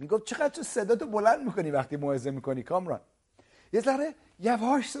میگفت چقدر تو صداتو بلند میکنی وقتی موعظه میکنی کامران، یه ذره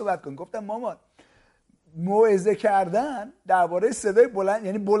یواش صحبت کن. گفتم مامان موعظه کردن درباره صدای بلند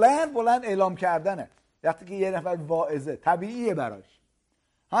یعنی بلند اعلام کردنه. وقتی که یه نفر واعظه طبیعیه براش.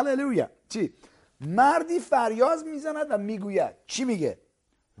 هللویا. چی؟ مردی فریاد میزند و میگوید. چی میگه؟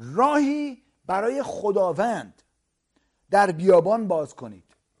 راهی برای خداوند در بیابان باز کنید.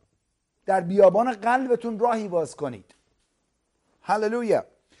 در بیابان قلبتون راهی باز کنید. هللویا.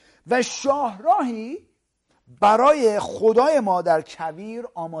 و شاهراهی برای خدای ما در کویر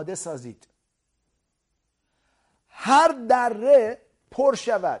آماده سازید. هر دره پر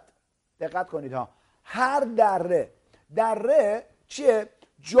شود. دقت کنید ها. هر دره چیه؟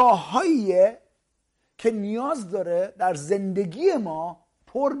 جاهاییه که نیاز داره در زندگی ما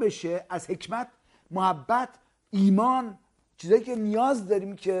پر بشه از حکمت، محبت، ایمان، چیزایی که نیاز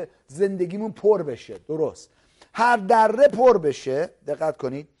داریم که زندگیمون پر بشه. درست. هر دره پر بشه. دقت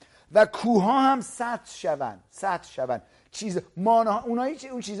کنید. و کوها هم سطح شوند.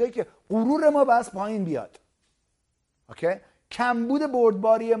 اون چیزایی که غرور ما بس پایین بیاد. اوکی؟ کمبود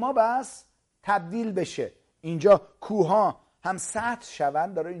بردباری ما بس تبدیل بشه. اینجا کوها هم سطح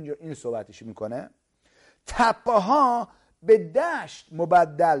شوند، داره اینجا این صحبتش میکنه. تپه ها به دشت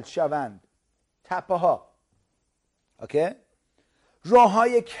مبدل شوند. تپه ها. اوکی؟ راه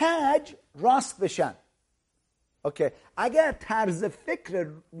های کج راست بشن. اوکی؟ اگر طرز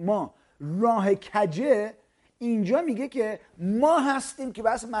فکر ما راه کجه، اینجا میگه که ما هستیم که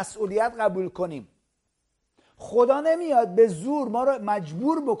بس مسئولیت قبول کنیم. خدا نمیاد به زور ما رو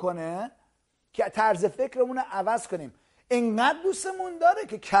مجبور بکنه که طرز فکرمون رو عوض کنیم. اینقدر دوستمون داره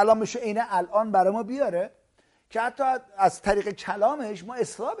که کلامش رو اینه الان برای ما بیاره که حتی از طریق کلامش ما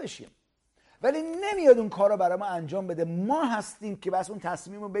اصلاح بشیم، ولی نمیاد اون کار رو برای ما انجام بده. ما هستیم که بس اون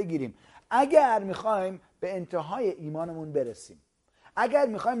تصمیم رو بگیریم. اگر میخوایم به انتهای ایمانمون برسیم، اگر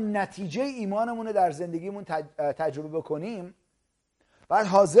میخوایم نتیجه ایمانمون رو در زندگیمون تجربه بکنیم، باید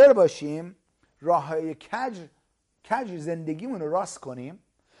حاضر باشیم راههای کج زندگیمون رو راست کنیم.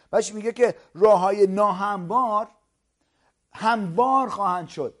 باش میگه که راههای ناهموار هموار خواهند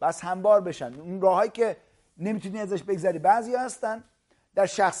شد، بس هموار بشن. اون راههایی که نمیتونی ازش بگذری، بعضی هستن در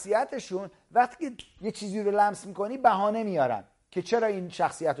شخصیتشون وقتی که یه چیزی رو لمس میکنی بهانه میارن که چرا این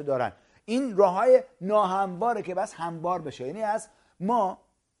شخصیت رو دارن. این راههای ناهمواره که بس هموار بشه، یعنی از ما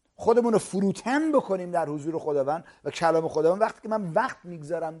خودمون رو فروتن بکنیم در حضور خداوند و کلام خداوند. وقتی که من وقت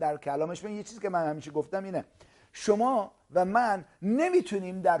میگذارم در کلامش، من یه چیزی که من همیشه گفتم اینه، شما و من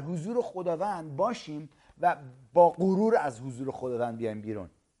نمیتونیم در حضور خداوند باشیم و با غرور از حضور خداوند بیایم بیرون.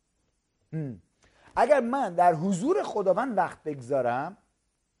 اگر من در حضور خداوند وقت بگذارم،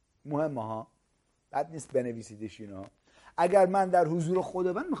 مهمه ها، بد نیست بنویسیدش اینا. اگر من در حضور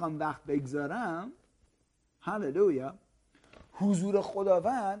خداوند میخوام وقت بگذارم، هللویا، حضور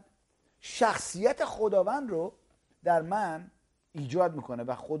خداوند شخصیت خداوند رو در من ایجاد میکنه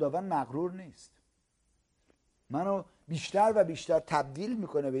و خداوند مغرور نیست. منو بیشتر و بیشتر تبدیل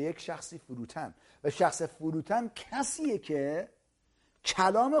میکنه به یک شخصی فروتن، و شخص فروتن کسیه که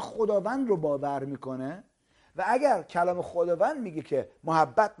کلام خداوند رو باور میکنه. و اگر کلام خداوند میگه که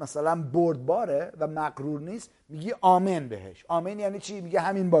محبت مثلا بردباره و مغرور نیست، میگی آمین بهش. آمین یعنی چی؟ میگه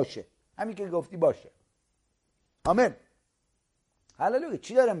همین باشه، همین که گفتی باشه. آمین. هللویا.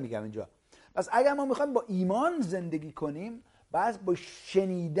 چی دارم میگم اینجا؟ پس اگر ما میخوایم با ایمان زندگی کنیم، باید با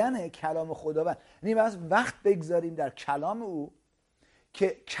شنیدن کلام خداوند، یعنی باید وقت بگذاریم در کلام او که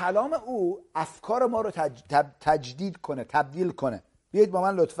کلام او افکار ما رو تجدید کنه، تبدیل کنه. بیایید با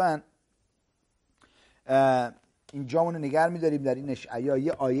من لطفاً اینجامونو نگر میداریم در این اشعیا.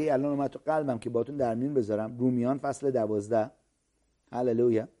 یه آیه الان اومد تو قلبم که باتون در میون بذارم. رومیان فصل 12.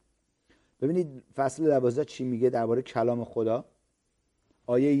 هللویا. ببینید فصل 12 چی میگه درباره کلام خدا.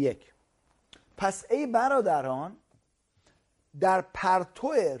 آیه 1: پس ای برادران، در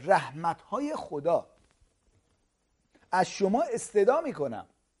پرتو رحمت‌های خدا از شما استدعا میکنم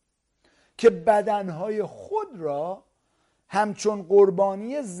که بدنهای خود را همچون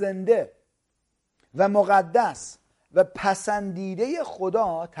قربانی زنده و مقدس و پسندیده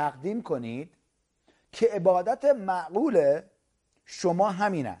خدا تقدیم کنید که عبادت معقول شما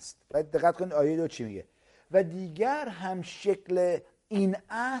همین است. باید دقت کنید آیه 2 چی میگه. و دیگر هم شکل این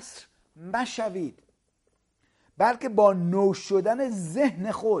عصر مشوید، بلکه با نو شدن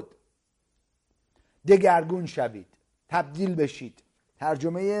ذهن خود دگرگون شوید، تبدیل بشید.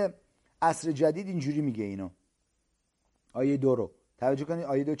 ترجمه عصر جدید اینجوری میگه اینو. آیه 2 رو توجه کنید.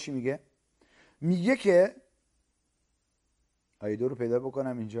 آیه 2 چی میگه؟ میگه که آیه 2 رو پیدا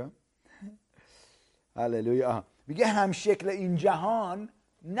بکنم اینجا. هللویا. میگه هم شکل این جهان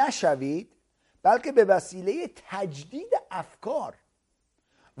نشوید، بلکه به وسیله تجدید افکار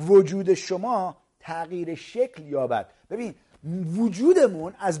وجود شما تغییر شکل یابد. ببین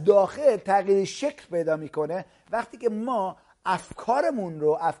وجودمون از داخل تغییر شکل پیدا میکنه وقتی که ما افکارمون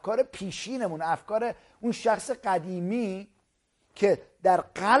رو، افکار پیشینمون، افکار اون شخص قدیمی که در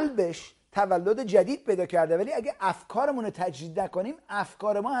قلبش تولد جدید پیدا کرده، ولی اگه افکارمون رو تجدید نکنیم،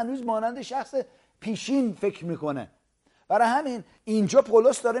 افکار ما هنوز مانند شخص پیشین فکر میکنه. برای همین اینجا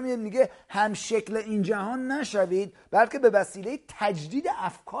پولس داره میگه هم شکل این جهان نشوید، بلکه به وسیله تجدید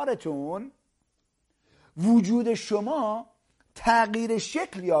افکارتون وجود شما تغییر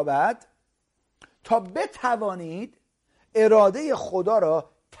شکل یابد تا بتوانید اراده خدا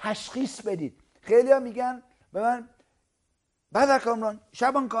را تشخیص بدید. خیلی ها میگن به من بدر کامران،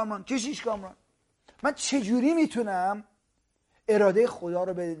 شبان کامران، کشیش کامران، من چجوری میتونم اراده خدا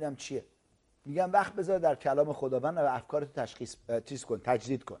رو بدیدم چیه؟ میگم وقت بذار در کلام خداوند و افکارتو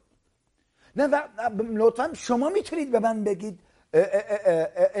تجدید کن. نه لطفا شما میتونید به من بگید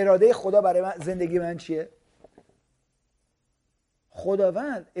اراده خدا برای من زندگی من چیه؟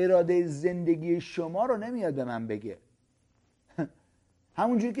 خداوند اراده زندگی شما رو نمیاد به من بگه.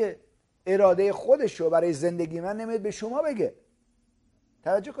 همونجوری که اراده خودش رو برای زندگی من نمیاد به شما بگه.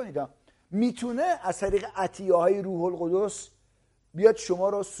 توجه کنید ها. میتونه از طریق عطیه‌های روح القدس بیاد شما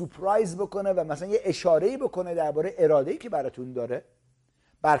رو سورپرایز بکنه و مثلا یه اشاره‌ای بکنه درباره اراده‌ای که براتون داره،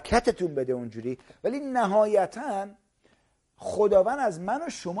 برکتتون بده اونجوری، ولی نهایتاً خداوند از من و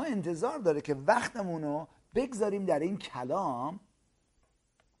شما انتظار داره که وقتمون رو بگذاریم در این کلام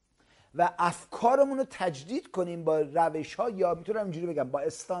و افکارمون رو تجدید کنیم با روش‌ها، یا میتونم اینجوری بگم با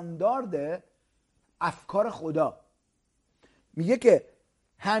استاندارد افکار خدا. میگه که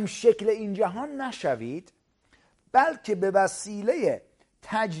هم شکل این جهان نشوید، بلکه به وسیله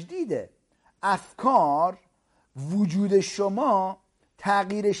تجدید افکار وجود شما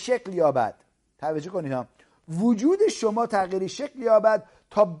تغییر شکل یابد. توجه کنید ها. وجود شما تغییر شکل یابد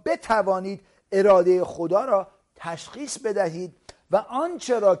تا بتوانید اراده خدا را تشخیص بدهید و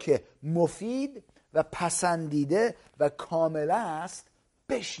آنچه را که مفید و پسندیده و کامل است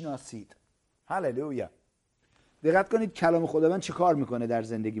بشناسید. هللویا. دقت کنید کلام خداوند چه کار میکنه در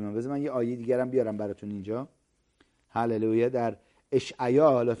زندگی من. بذار من یه آیه دیگرم بیارم براتون اینجا. هللویا. در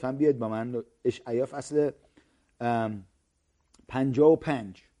اشعیا، لطفاً بیاد با من، اشعیا فصل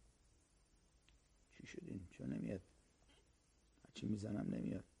 55. چی شد این؟ چون نمیاد؟ چی میزنم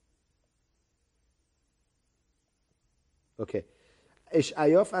نمیاد. اوکی.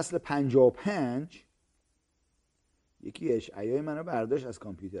 اشعیا فصل 55. یکی اشعیای منو برداشت از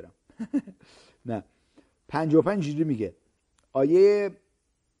کامپیوترم. نه. 55 جوری میگه. آیه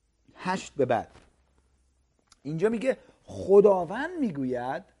 8 به بعد. اینجا میگه خداوند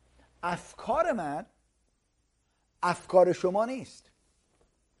میگوید افکار من افکار شما نیست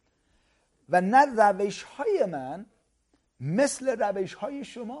و نه روش‌های من مثل روش‌های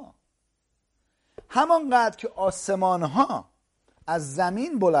شما. همانقدر که آسمان‌ها از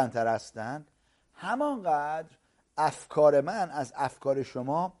زمین بلندتر هستند، همانقدر افکار من از افکار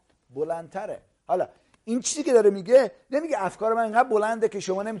شما بلندتره. حالا این چیزی که داره میگه، نمیگه افکار من اینقدر بلنده که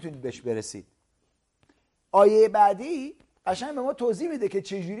شما نمیتونید بهش برسید. آیه بعدی قشنگ به ما توضیح میده که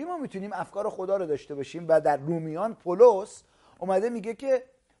چجوری ما میتونیم افکار خدا رو داشته باشیم و در رومیان پولس اومده میگه که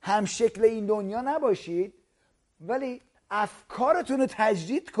هم شکل این دنیا نباشید، ولی افکارتون رو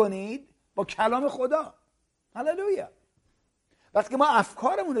تجدید کنید با کلام خدا. هللویا. وقتی ما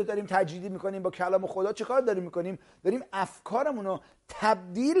افکارمون رو داریم تجدید میکنیم با کلام خدا، چه کار داریم میکنیم؟ داریم افکارمون رو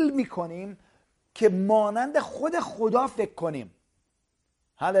تبدیل میکنیم که مانند خود خدا فکر کنیم.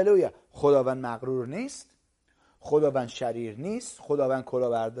 هللویا. خداوند مغرور نیست، خداوند شریر نیست، خداوند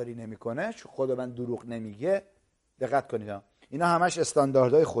کلاهبرداری نمیکنه، خداوند دروغ نمیگه. دقت کنید ها. اینا همش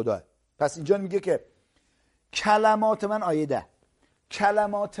استانداردهای خداه. پس اینجا میگه که کلمات من، آیه 10،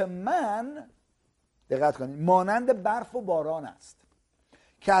 کلمات من، دقت کنید، مانند برف و باران است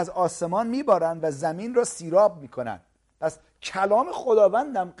که از آسمان میبارند و زمین را سیراب میکنند. پس کلام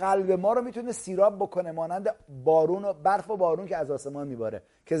خداوندم قلب ما رو میتونه سیراب بکنه، مانند بارون و برف و بارون که از آسمان میباره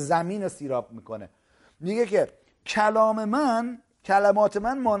که زمین رو سیراب میکنه. میگه که کلمات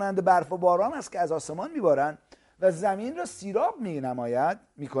من مانند برف و باران است که از آسمان میبارند و زمین را سیراب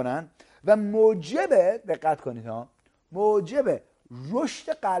میکنند و موجب، دقت کنید ها، موجب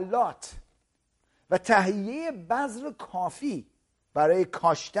رشد غلات و تهیه بذر کافی برای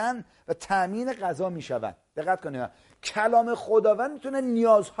کاشتن و تامین غذا میشوند. دقت کنید ها. کلام خداوند میتونه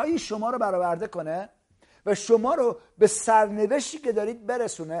نیازهای شما رو برآورده کنه و شما رو به سرنوشتی که دارید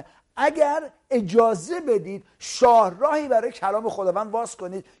برسونه، اگر اجازه بدید شاهراهی برای کلام خداوند باز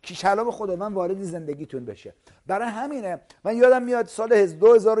کنید که کلام خداوند وارد زندگیتون بشه. برای همینه من یادم میاد سال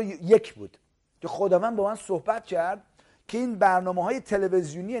 2001 بود که خداوند با من صحبت کرد که این برنامه‌های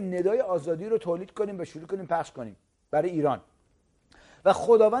تلویزیونی ندای آزادی رو تولید کنیم و شروع کنیم پخش کنیم برای ایران. و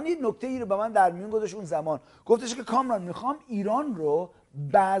خداوند این نکته‌ای رو به من در میون گذاشت اون زمان. گفتش که کامران میخوام ایران رو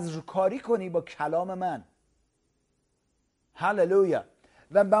بذرکاری کنی با کلام من. هللویا.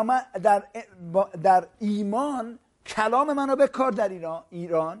 و با من در ایمان کلام منو بکار در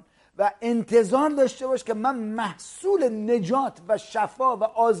ایران و انتظار داشته باش که من محصول نجات و شفا و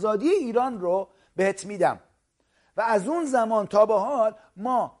آزادی ایران رو بهت میدم. و از اون زمان تا به حال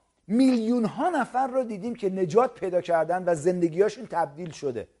ما میلیون ها نفر رو دیدیم که نجات پیدا کردن و زندگیاشون تبدیل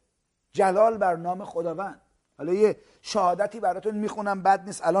شده. جلال بر نام خداوند. حالا یه شهادتی براتون میخونم، بد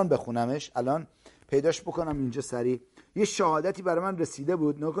نیست الان بخونمش، الان پیداش بکنم اینجا سریع. یه شهادتی برای من رسیده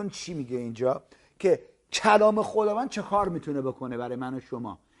بود. نکن چی میگه اینجا که کلام خداوند چه کار میتونه بکنه برای من و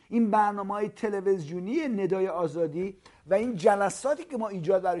شما. این برنامه‌های تلویزیونی ندای آزادی و این جلساتی که ما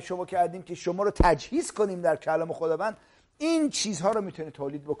ایجاد برای شما کردیم که شما رو تجهیز کنیم در کلام خداوند، این چیزها رو میتونه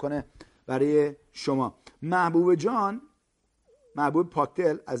تولید بکنه برای شما. محبوب جان، محبوب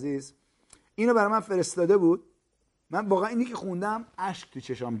پاکدل عزیز، اینو برای من فرستاده بود. من واقعا اینی که خوندم اشک تو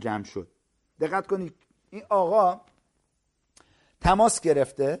چشام جمع شد. دقت کنید، این آقا تماس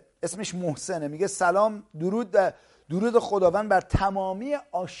گرفته، اسمش محسنه، میگه سلام، درود خداوند بر تمامی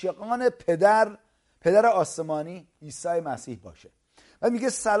عاشقان پدر آسمانی عیسی مسیح باشه. و میگه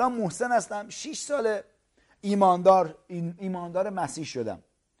سلام، محسن هستم، 6 سال ایماندار مسیح شدم.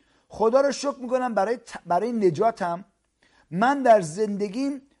 خدا رو شکر میکنم برای نجاتم. من در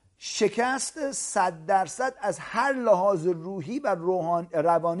زندگیم شکست 100% از هر لحاظ روحی و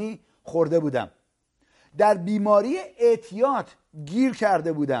روانی خورده بودم. در بیماری اعتیاد گیر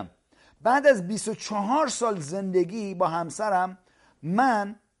کرده بودم. بعد از 24 سال زندگی با همسرم،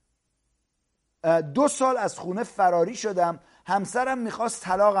 من 2 سال از خونه فراری شدم. همسرم میخواست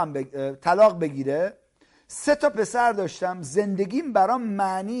طلاق بگیره. 3 تا پسر داشتم. زندگیم برام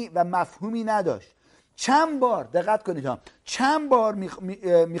معنی و مفهومی نداشت. چند بار، دقت کنید ها، چند بار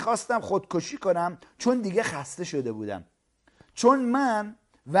میخواستم خودکشی کنم چون دیگه خسته شده بودم. چون من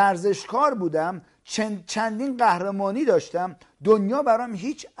ورزشکار بودم، چندین قهرمانی داشتم، دنیا برام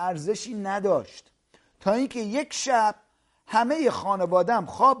هیچ ارزشی نداشت. تا اینکه یک شب همه خانوادم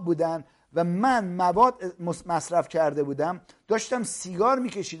خواب بودن و من مواد مصرف کرده بودم، داشتم سیگار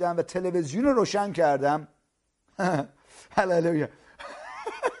میکشیدم و تلویزیون رو روشن کردم. هللویا.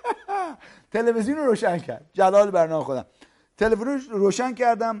 تلویزیون رو روشن کرد، جلال بر نام خودم. تلویزیون رو روشن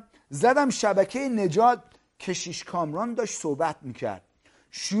کردم، زدم شبکه نجات. کشیش کامران داشت صحبت میکرد.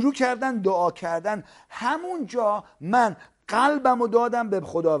 شروع کردن دعا کردن. همونجا من قلبم رو دادم به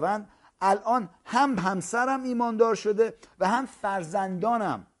خداوند. الان هم همسرم ایماندار شده و هم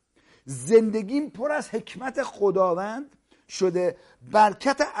فرزندانم. زندگیم پر از حکمت خداوند شده.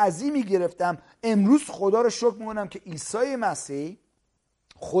 برکت عظیمی گرفتم. امروز خدا رو شکر میکنم که عیسی مسیح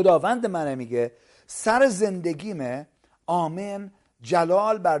خداوند منه، میگه سر زندگیمه. آمین.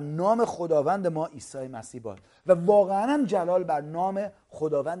 جلال بر نام خداوند ما عیسی مسیح باد. و واقعا هم جلال بر نام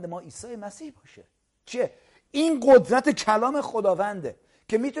خداوند ما عیسی مسیح باشه. چیه؟ این قدرت کلام خداونده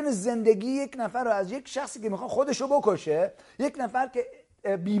که میتونه زندگی یک نفر رو، از یک شخصی که میخواد خودشو بکشه، یک نفر که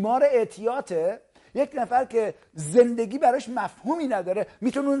بیمار اعتیاده، یک نفر که زندگی براش مفهومی نداره،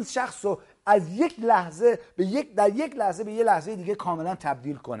 میتونه اون شخص رو از یک لحظه در یک لحظه به یک لحظه دیگه کاملا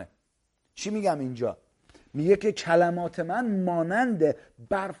تبدیل کنه. چی میگم اینجا؟ میگه که کلمات من مانند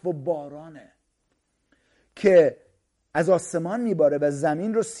برف و بارانه که از آسمان میباره و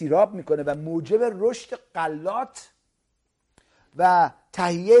زمین رو سیراب میکنه و موجب رشد غلات و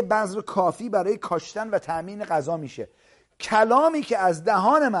تهیه بذر کافی برای کاشتن و تأمین غذا میشه. کلامی که از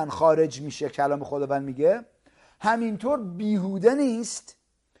دهان من خارج میشه، کلام خداوند میگه، همینطور بیهوده نیست.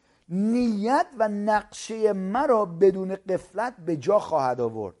 نیت و نقشه مرا بدون غفلت به جا خواهد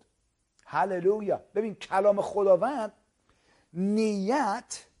آورد. هللویا. ببین کلام خداوند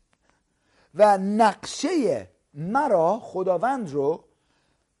نیت و نقشه مرا، خداوند رو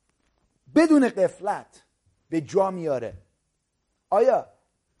بدون غفلت به جا میاره. آیا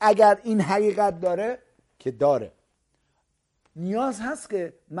اگر این حقیقت داره که داره، نیاز هست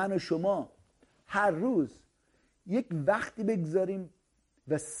که من و شما هر روز یک وقتی بگذاریم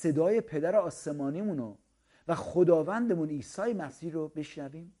و صدای پدر آسمانیمونو و خداوندمون عیسی مسیح رو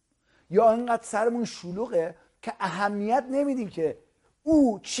بشنویم؟ یا اینقدر سرمون شلوغه که اهمیت نمیدیم که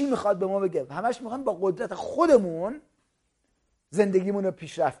او چی میخواد به ما بگه؟ همش میخوام با قدرت خودمون زندگیمون رو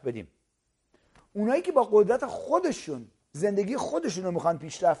پیشرفت بدیم. اونایی که با قدرت خودشون زندگی خودشون رو میخوان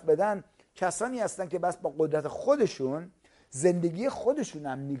پیشرفت بدن، کسانی هستن که بس با قدرت خودشون زندگی خودشون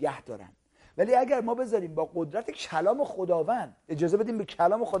هم نگه دارن. ولی اگر ما بذاریم با قدرت کلام خداوند، اجازه بدیم به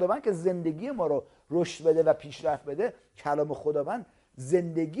کلام خداوند که زندگی ما رو رشد بده و پیشرفت بده، کلام خداوند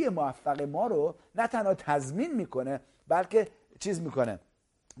زندگی موفق ما رو نه تنها تضمین میکنه، بلکه چیز میکنه،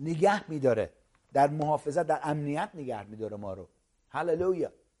 نگه میداره، در محافظت، در امنیت نگه میداره ما رو.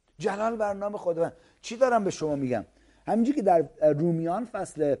 هللویا. جلال بر نام خداوند. چی دارم به شما میگم؟ همینجوری که در رومیان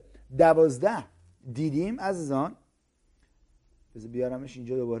فصل 12 دیدیم عزیزان، بذار بیارمش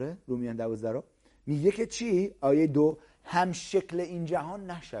اینجا دوباره، رومیان 12 رو میگه که چی؟ آیه 2: هم شکل این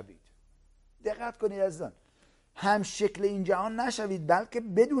جهان نشوید. دقت کنید عزیزان، هم شکل این جهان نشوید،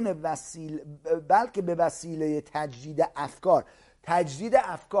 بلکه به وسیله تجدید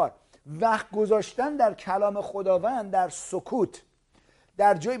افکار، وقت گذاشتن در کلام خداوند، در سکوت،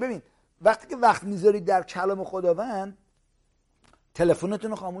 در جایی. ببین وقتی که وقت میذارید در کلام خداوند، تلفنتون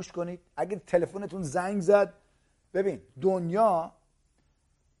رو خاموش کنید. اگه تلفنتون زنگ زد، ببین دنیا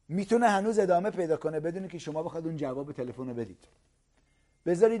میتونه هنوز ادامه پیدا کنه بدون که شما بخواید اون جواب تلفن رو بدید.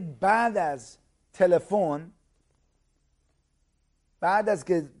 بذارید بعد از تلفن بعد از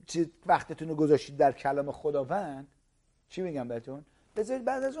که وقتتون رو گذاشتید در کلام خداوند، چی میگم بهتون؟ بذارید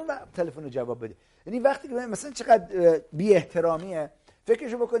بعد از اون تلفن رو جواب بده. یعنی وقتی که مثلا چقدر بی احترامیه،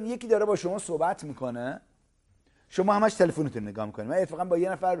 فکرشو بکن یکی داره با شما صحبت میکنه، شما همش تلفنتون نگاه میکنید. من اتفاقا با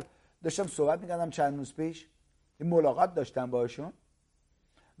یه نفر داشتم صحبت میکردم چند روز پیش، یه ملاقات داشتم باشون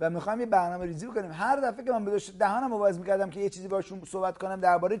و میخوام یه برنامه ریزی بکنیم. هر دفعه که من دهانم رو باز میکردم که یه چیزی باشون صحبت کنم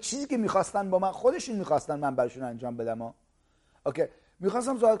درباره چیزی که میخواستن با من، خودشون میخواستن من براشون انجام بدم اوکی،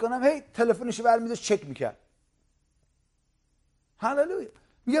 میخواستم صحبت کنم، هی تلفنش برمی‌داشت چک میکرد. هاللویا.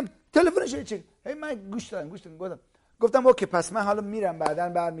 میگم تلفنش چک، هی من گوش دادم گفتم اوکی پس من حالا میرم بعداً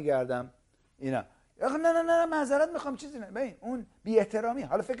برمیگردم اینا. نه معذرت میخوام، چیزی نه. ببین اون بی احترامی.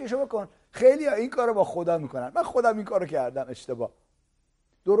 حالا فکرشو بکن، خیلی‌ها این کارو با خدا میکنن. من خودم این کارو کردم، اشتباه،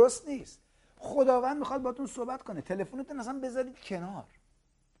 درست نیست. خداوند میخواد باهاتون صحبت کنه، تلفنتون اصلا بذارید کنار.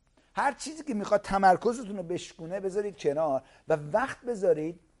 هر چیزی که میخواد تمرکزتون رو بشکونه بذارید کنار و وقت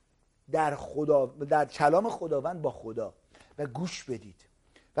بذارید در کلام خداوند با خدا و گوش بدید.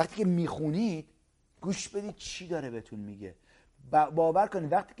 وقتی که میخونید گوش بدید چی داره بهتون میگه. باور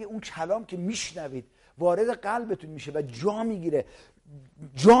کنید وقتی که اون کلام که میشنوید وارد قلبتون میشه و جا میگیره،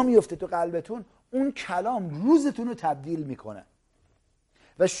 جا میفته تو قلبتون، اون کلام روزتون رو تبدیل میکنه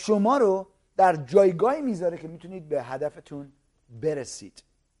و شما رو در جایگاهی میذاره که میتونید به هدفتون برسید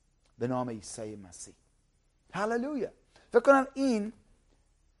به نام عیسی مسیح. هللویا. فکر کنم این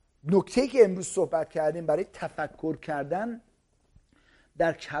نکته‌ای که امروز صحبت کردیم برای تفکر کردن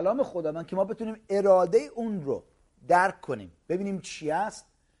در کلام خداوند که ما بتونیم اراده اون رو درک کنیم، ببینیم چی است،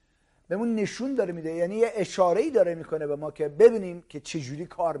 بهمون نشون داره میده، یعنی یه اشاره‌ای داره میکنه به ما که ببینیم که چجوری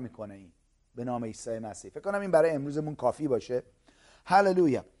کار میکنه این به نام عیسی مسیح. فکر کنم این برای امروزمون کافی باشه.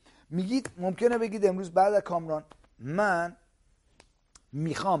 هللویا. میگید ممکنه بگید امروز بعد از کامران من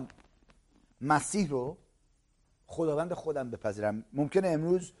میخوام مسیح رو خداوند خودم بپذیرم. ممکنه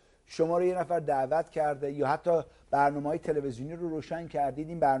امروز شما رو یه نفر دعوت کرده یا حتی برنامه‌های تلویزیونی رو روشن کردید،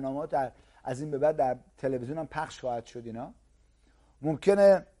 این برنامه‌ها از این به بعد در تلویزیون هم پخش خواهد شد اینا.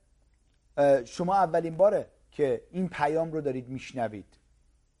 ممکنه شما اولین باره که این پیام رو دارید میشنوید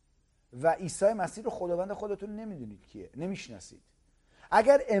و عیسی مسیح رو خداوند خودتون نمیدونید کیه، نمیشناسید.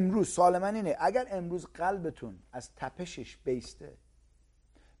 اگر امروز، سوال من اینه، اگر امروز قلبتون از تپشش بیسته،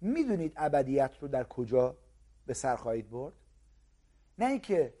 میدونید ابدیت رو در کجا به سر خواهید برد؟ نه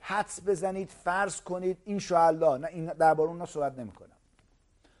اینکه حدس بزنید، فرض کنید انشاءالله. نه، این درباره اون صحبت نمی‌کنم.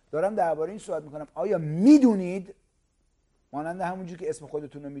 دارم درباره این صحبت می‌کنم آیا میدونید، مانند همونجوری که اسم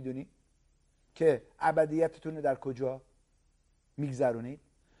خودتون رو میدونید، که ابدیتتون رو در کجا میگذرونید؟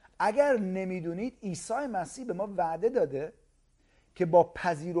 اگر نمیدونید، عیسی مسیح به ما وعده داده که با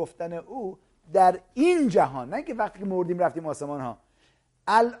پذیرفتن او در این جهان، نه که وقتی که مردیم رفتیم آسمان ها،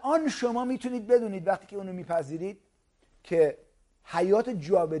 الان شما میتونید بدونید وقتی که اونو میپذیرید که حیات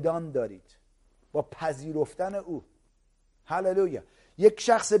جاودان دارید با پذیرفتن او. هللویا. یک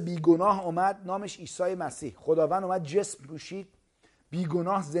شخص بیگناه اومد، نامش عیسی مسیح، خداوند اومد جسم پوشید،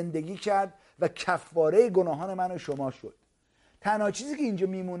 بیگناه زندگی کرد و کفاره گناهان من و شما شد. تنها چیزی که اینجا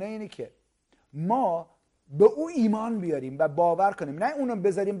میمونه اینه که ما به او ایمان بیاریم و باور کنیم، نه اونو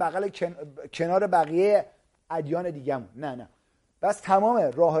بذاریم بغل کنار بقیه ادیان دیگه‌مون، نه، بس تمام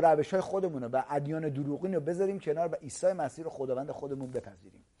راه و روش‌های خودمون و ادیان دروغین رو بذاریم کنار و عیسی مسیح رو خداوند خودمون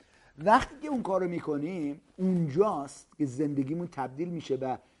بپذیریم. وقتی که اون کارو میکنیم، اونجاست که زندگیمون تبدیل میشه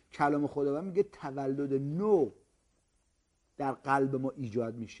و کلام خداوند میگه تولد نو در قلب ما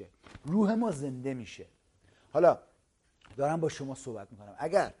ایجاد میشه، روح ما زنده میشه. حالا دارم با شما صحبت میکنم،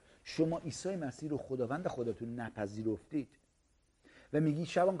 اگر شما عیسی مسیح رو خداوند خودتون نپذیرفتید و میگی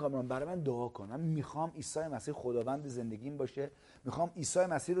شبان کامران برای من دعا کن، من میخوام عیسی مسیح خداوند زندگیم باشه، میخوام عیسی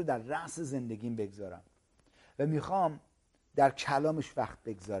مسیح رو در رأس زندگیم بگذارم و میخوام در کلامش وقت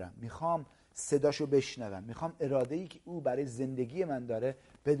بگذارم، میخوام صداشو بشنوم، میخوام اراده‌ای که او برای زندگی من داره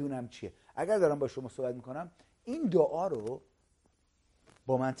بدونم چیه. اگر دارم با شما صحبت میکنم، این دعا رو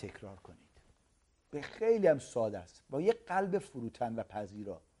با من تکرار کنید. به خیلی هم ساده است، با یک قلب فروتن و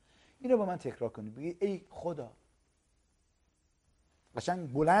پذیرا اینو با من تکرار کنید. بگید ای خدا،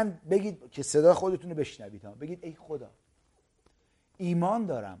 قشنگ بلند بگید که صدا خودتون رو بشنوید. بگید ای خدا، ایمان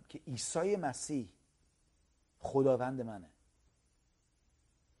دارم که عیسی مسیح خداوند منه.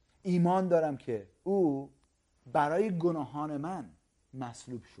 ایمان دارم که او برای گناهان من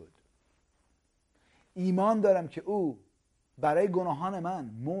مصلوب شد. ایمان دارم که او برای گناهان من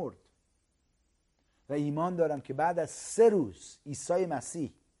مرد و ایمان دارم که بعد از 3 روز عیسی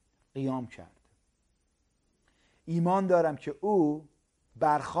مسیح قیام کرد. ایمان دارم که او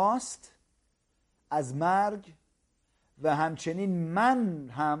برخاست از مرگ و همچنین من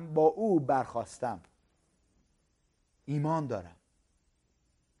هم با او برخاستم. ایمان دارم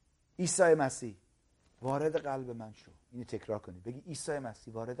عیسی مسیح وارد قلب من شو. اینو تکرار کنید. بگی عیسی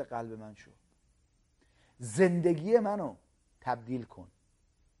مسیح وارد قلب من شو. زندگی منو تبدیل کن.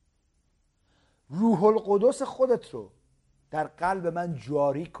 روح القدس خودت رو در قلب من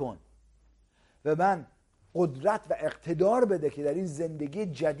جاری کن و من قدرت و اقتدار بده که در این زندگی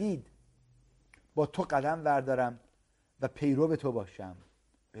جدید با تو قدم بردارم و پیرو تو باشم.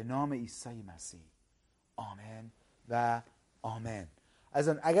 به نام عیسی مسیح. آمین و آمین.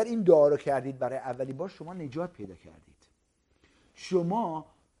 اگر این دعا رو کردید برای اولی بار، شما نجات پیدا کردید. شما،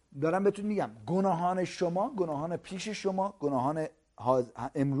 دارم بهتون میگم، گناهان شما، گناهان پیش شما، گناهان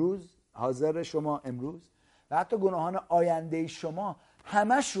امروز حاضر شما امروز و حتی گناهان آینده شما،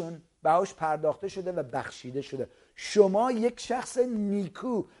 همشون بهش پرداخته شده و بخشیده شده. شما یک شخص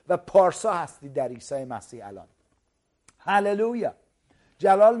نیکو و پارسا هستید در عیسی مسیح الان. هللویا.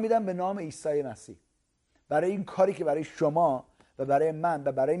 جلال میدم به نام عیسی مسیح برای این کاری که برای شما و برای من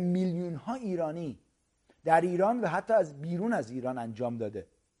و برای میلیون ها ایرانی در ایران و حتی از بیرون از ایران انجام داده.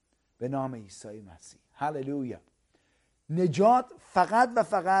 به نام عیسی مسیح. هللویا. نجات فقط و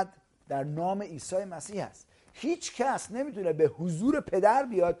فقط در نام عیسی مسیح است. هیچ کس نمیتونه به حضور پدر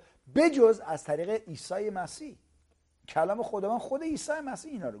بیاد بجز از طریق عیسی مسیح. کلام خداوند، خود عیسی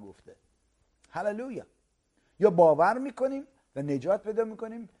مسیح اینا رو گفته. هللویا. یا باور میکنیم و نجات پیدا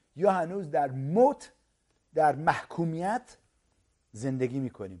میکنیم، یا هنوز در موت، در محکومیت زندگی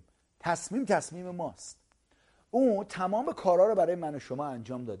میکنیم. تصمیم ماست. او تمام کارها رو برای من و شما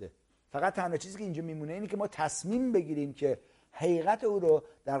انجام داده. فقط تنها چیزی که اینجا میمونه اینه که ما تصمیم بگیریم که حقیقت او رو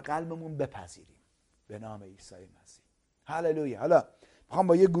در قلبمون بپذیریم. به نام عیسی مسیح. هللویا. حالا میخوام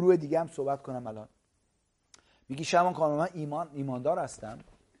با یه گروه دیگه هم صحبت کنم. الان میگی شمان خانم من ایماندار هستم،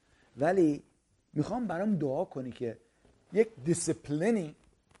 ولی میخوام برام دعا کنی که یک دیسیپلینی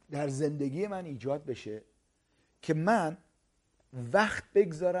در زندگی من ایجاد بشه که من وقت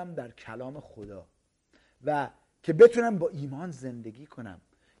بگذارم در کلام خدا و که بتونم با ایمان زندگی کنم،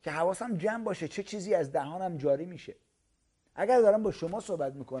 که حواسم جمع باشه چه چیزی از دهانم جاری میشه. اگر دارم با شما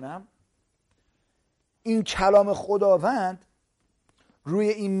صحبت میکنم، این کلام خداوند روی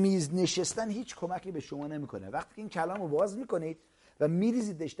این میز نشستن هیچ کمکی به شما نمیکنه. وقتی که این کلام رو باز میکنید و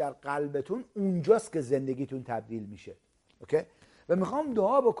میریزیدش در قلبتون، اونجاست که زندگیتون تبدیل میشه. اوکی؟ و میخوام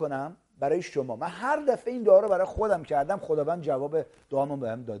دعا بکنم برای شما. من هر دفعه این دعا رو برای خودم کردم، خداوند جواب دعامو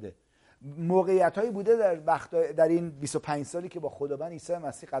بهم داده. موقعیتایی بوده در این 25 سالی که با خداوند عیسی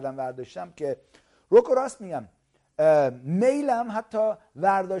مسیح قدم برداشتم که روک و راست میگم، میلم حتی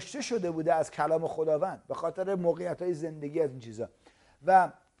ورداشته شده بوده از کلام خداوند به خاطر موقعیت‌های زندگی، از این چیزا،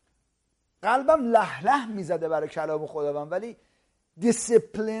 و قلبم له له میزده برای کلام خداوند، ولی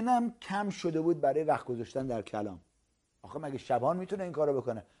دیسیپلینم کم شده بود برای وقت گذاشتن در کلام. آخه مگه شبان میتونه این کارو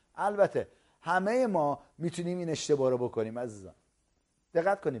بکنه؟ البته همه ما میتونیم این اشتباه رو بکنیم عزیزان.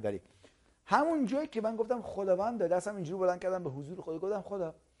 دقت کنید. ولی همون جایی که من گفتم خداوند، دستم اینجوری بلند کردم به حضور خدا، گفتم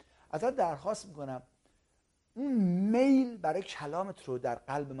خدا ازت درخواست میکنم اون میل برای کلامت رو در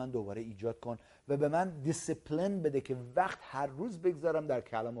قلب من دوباره ایجاد کن و به من دیسیپلین بده که وقت هر روز بگذارم در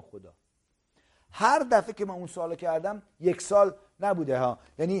کلام خدا. هر دفعه که من اون سوالو کردم 1 سال نبوده ها،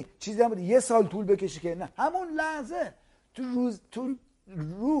 یعنی چیزی نبوده 1 سال طول بکشه که نه، همون لحظه تو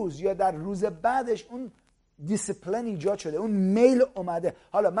روز یا در روز بعدش اون دیسیپلین ایجاد شده، اون میل اومده.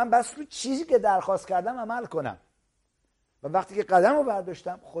 حالا من بس رو چیزی که درخواست کردم عمل کنم و وقتی که قدم رو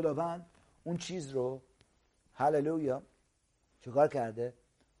برداشتم، خداوند اون چیز رو هللویا چیکار کرده؟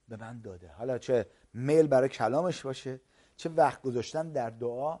 به من داده. حالا چه میل برای کلامش باشه، چه وقت گذاشتن در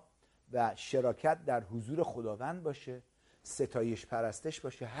دعا و شراکت در حضور خداوند باشه، ستایش پرستش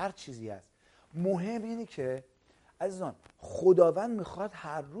باشه، هر چیزی هست. مهم اینه که عزیزان خداوند میخواد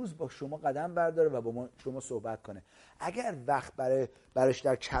هر روز با شما قدم برداره و با شما صحبت کنه. اگر وقت برش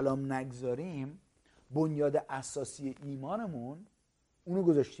در کلام نگذاریم، بنیاد اساسی ایمانمون اونو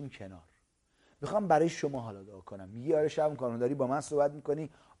گذاشتیم کنار. میخوام برای شما حالا دعا کنم. میگی آره شب کارون داری با من صحبت میکنی،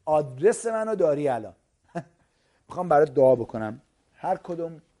 آدرس منو داری الان. میخوام برات دعا بکنم. هر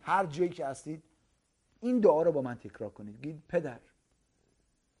کدوم هر جایی که هستید این دعا رو با من تکرار کنید. بگید پدر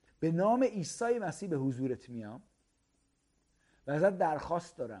به نام عیسی مسیح به حضورت میام و ازت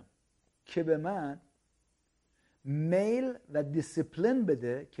درخواست دارم که به من میل و دیسیپلین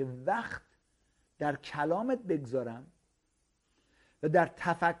بده که وقت در کلامت بگذارم و در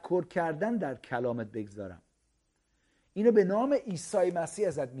تفکر کردن در کلامت بگذارم. اینو به نام عیسی مسیح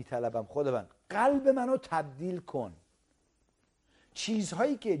ازت میطلبم. خداوند قلب منو تبدیل کن.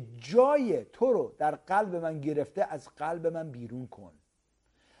 چیزهایی که جای تو رو در قلب من گرفته از قلب من بیرون کن.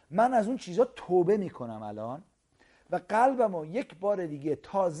 من از اون چیزها توبه میکنم الان و قلبمو یک بار دیگه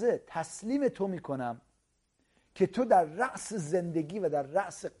تازه تسلیم تو میکنم که تو در رأس زندگی و در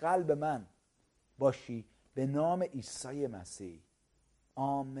رأس قلب من باشی به نام عیسی مسیح.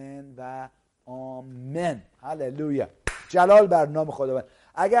 آمین و آمین. هللویا. جلال بر نام خداوند.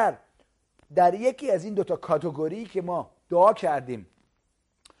 اگر در یکی از این دوتا کاتگوری که ما دعا کردیم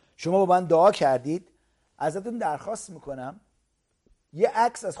شما با من دعا کردید، ازتون درخواست میکنم یه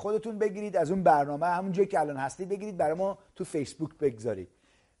عکس از خودتون بگیرید از اون برنامه، همون جایی که الان هستید بگیرید برای ما تو فیسبوک بگذارید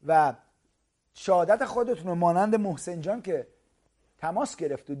و شهادت خودتون رو مانند محسن جان که تماس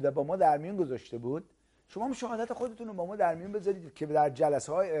گرفتید و با ما در میون گذاشته بود، شما هم شهادت خودتون رو با ما در میون بذارید که در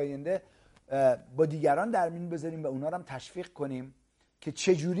جلسه های آینده با دیگران در میون بذاریم و اونا رو هم تشویق کنیم که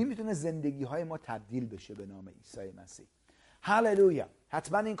چجوری میتونه زندگی های ما تبدیل بشه به نام عیسی مسیح. هللویا.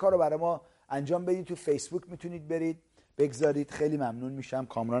 حتما این کار رو برای ما انجام بدید. تو فیسبوک میتونید برید بگذارید، خیلی ممنون میشم.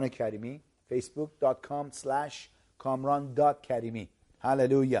 کامران کریمی facebook.com/kamran.karimi.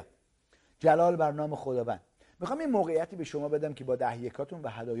 هللویا. جلال بر نام خداوند. میخوام این موقعیتی به شما بدم که با دهیکاتون و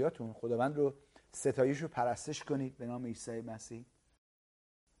هدایاتون خداوند رو ستایش رو پرستش کنید به نام عیسی مسیح.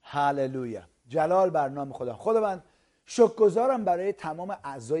 هللویا. جلال بر نام خداوند. شکرگزارم برای تمام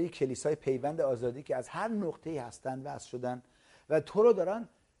اعضای کلیسای پیوند آزادی که از هر نقطه‌ای هستن وصل شدن و تو رو دارن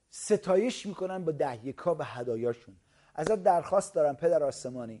ستایش میکنن با دهیکا و هدایاشون. ازت درخواست دارم پدر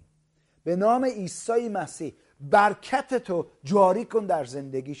آسمانی به نام عیسی مسیح برکت تو جاری کن در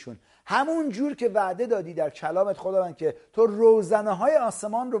زندگیشون، همون جور که وعده دادی در کلامت خداوند که تو روزنه های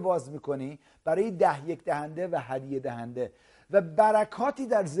آسمان رو باز میکنی برای دهیک دهنده و هدیه دهنده و برکاتی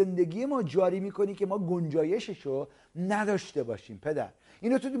در زندگی ما جاری میکنی که ما گنجایششو نداشته باشیم. پدر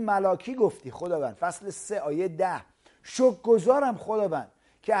اینو تو ملاکی گفتی خداوند فصل 3 آیه 10. شکرگزارم خداوند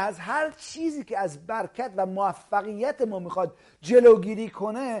که از هر چیزی که از برکت و موفقیت ما میخواد جلوگیری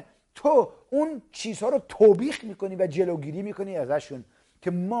کنه تو اون چیزها رو توبیخ میکنی و جلوگیری میکنی ازشون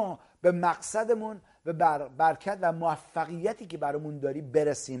که ما به مقصدمون و برکت و موفقیتی که برامون داری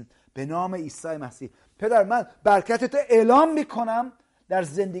برسیم به نام عیسی مسیح. پدر من برکتت اعلام میکنم در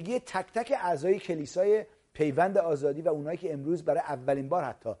زندگی تک تک اعضای کلیسای پیوند آزادی و اونایی که امروز برای اولین بار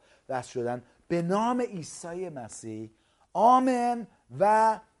حتی وصل شدن به نام عیسی مسیح. آمین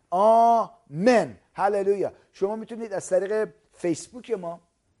و آمین. هللویا. شما میتونید از طریق فیسبوک ما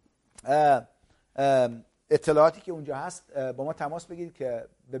اطلاعاتی که اونجا هست با ما تماس بگیرید که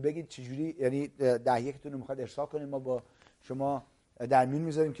بگید چجوری، یعنی دهیکتون رو میخواد ارسال کنید، ما با شما در میون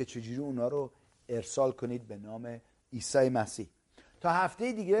میذاریم که چجوری اونا رو ارسال کنید به نام عیسی مسیح. تا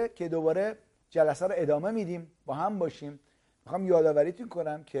هفته دیگه که دوباره جلسه رو ادامه میدیم با هم باشیم، میخوام یادآوریتون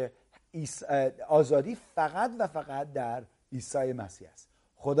کنم که آزادی فقط و فقط در عیسی مسیح است.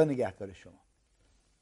 خدا نگهدار شما.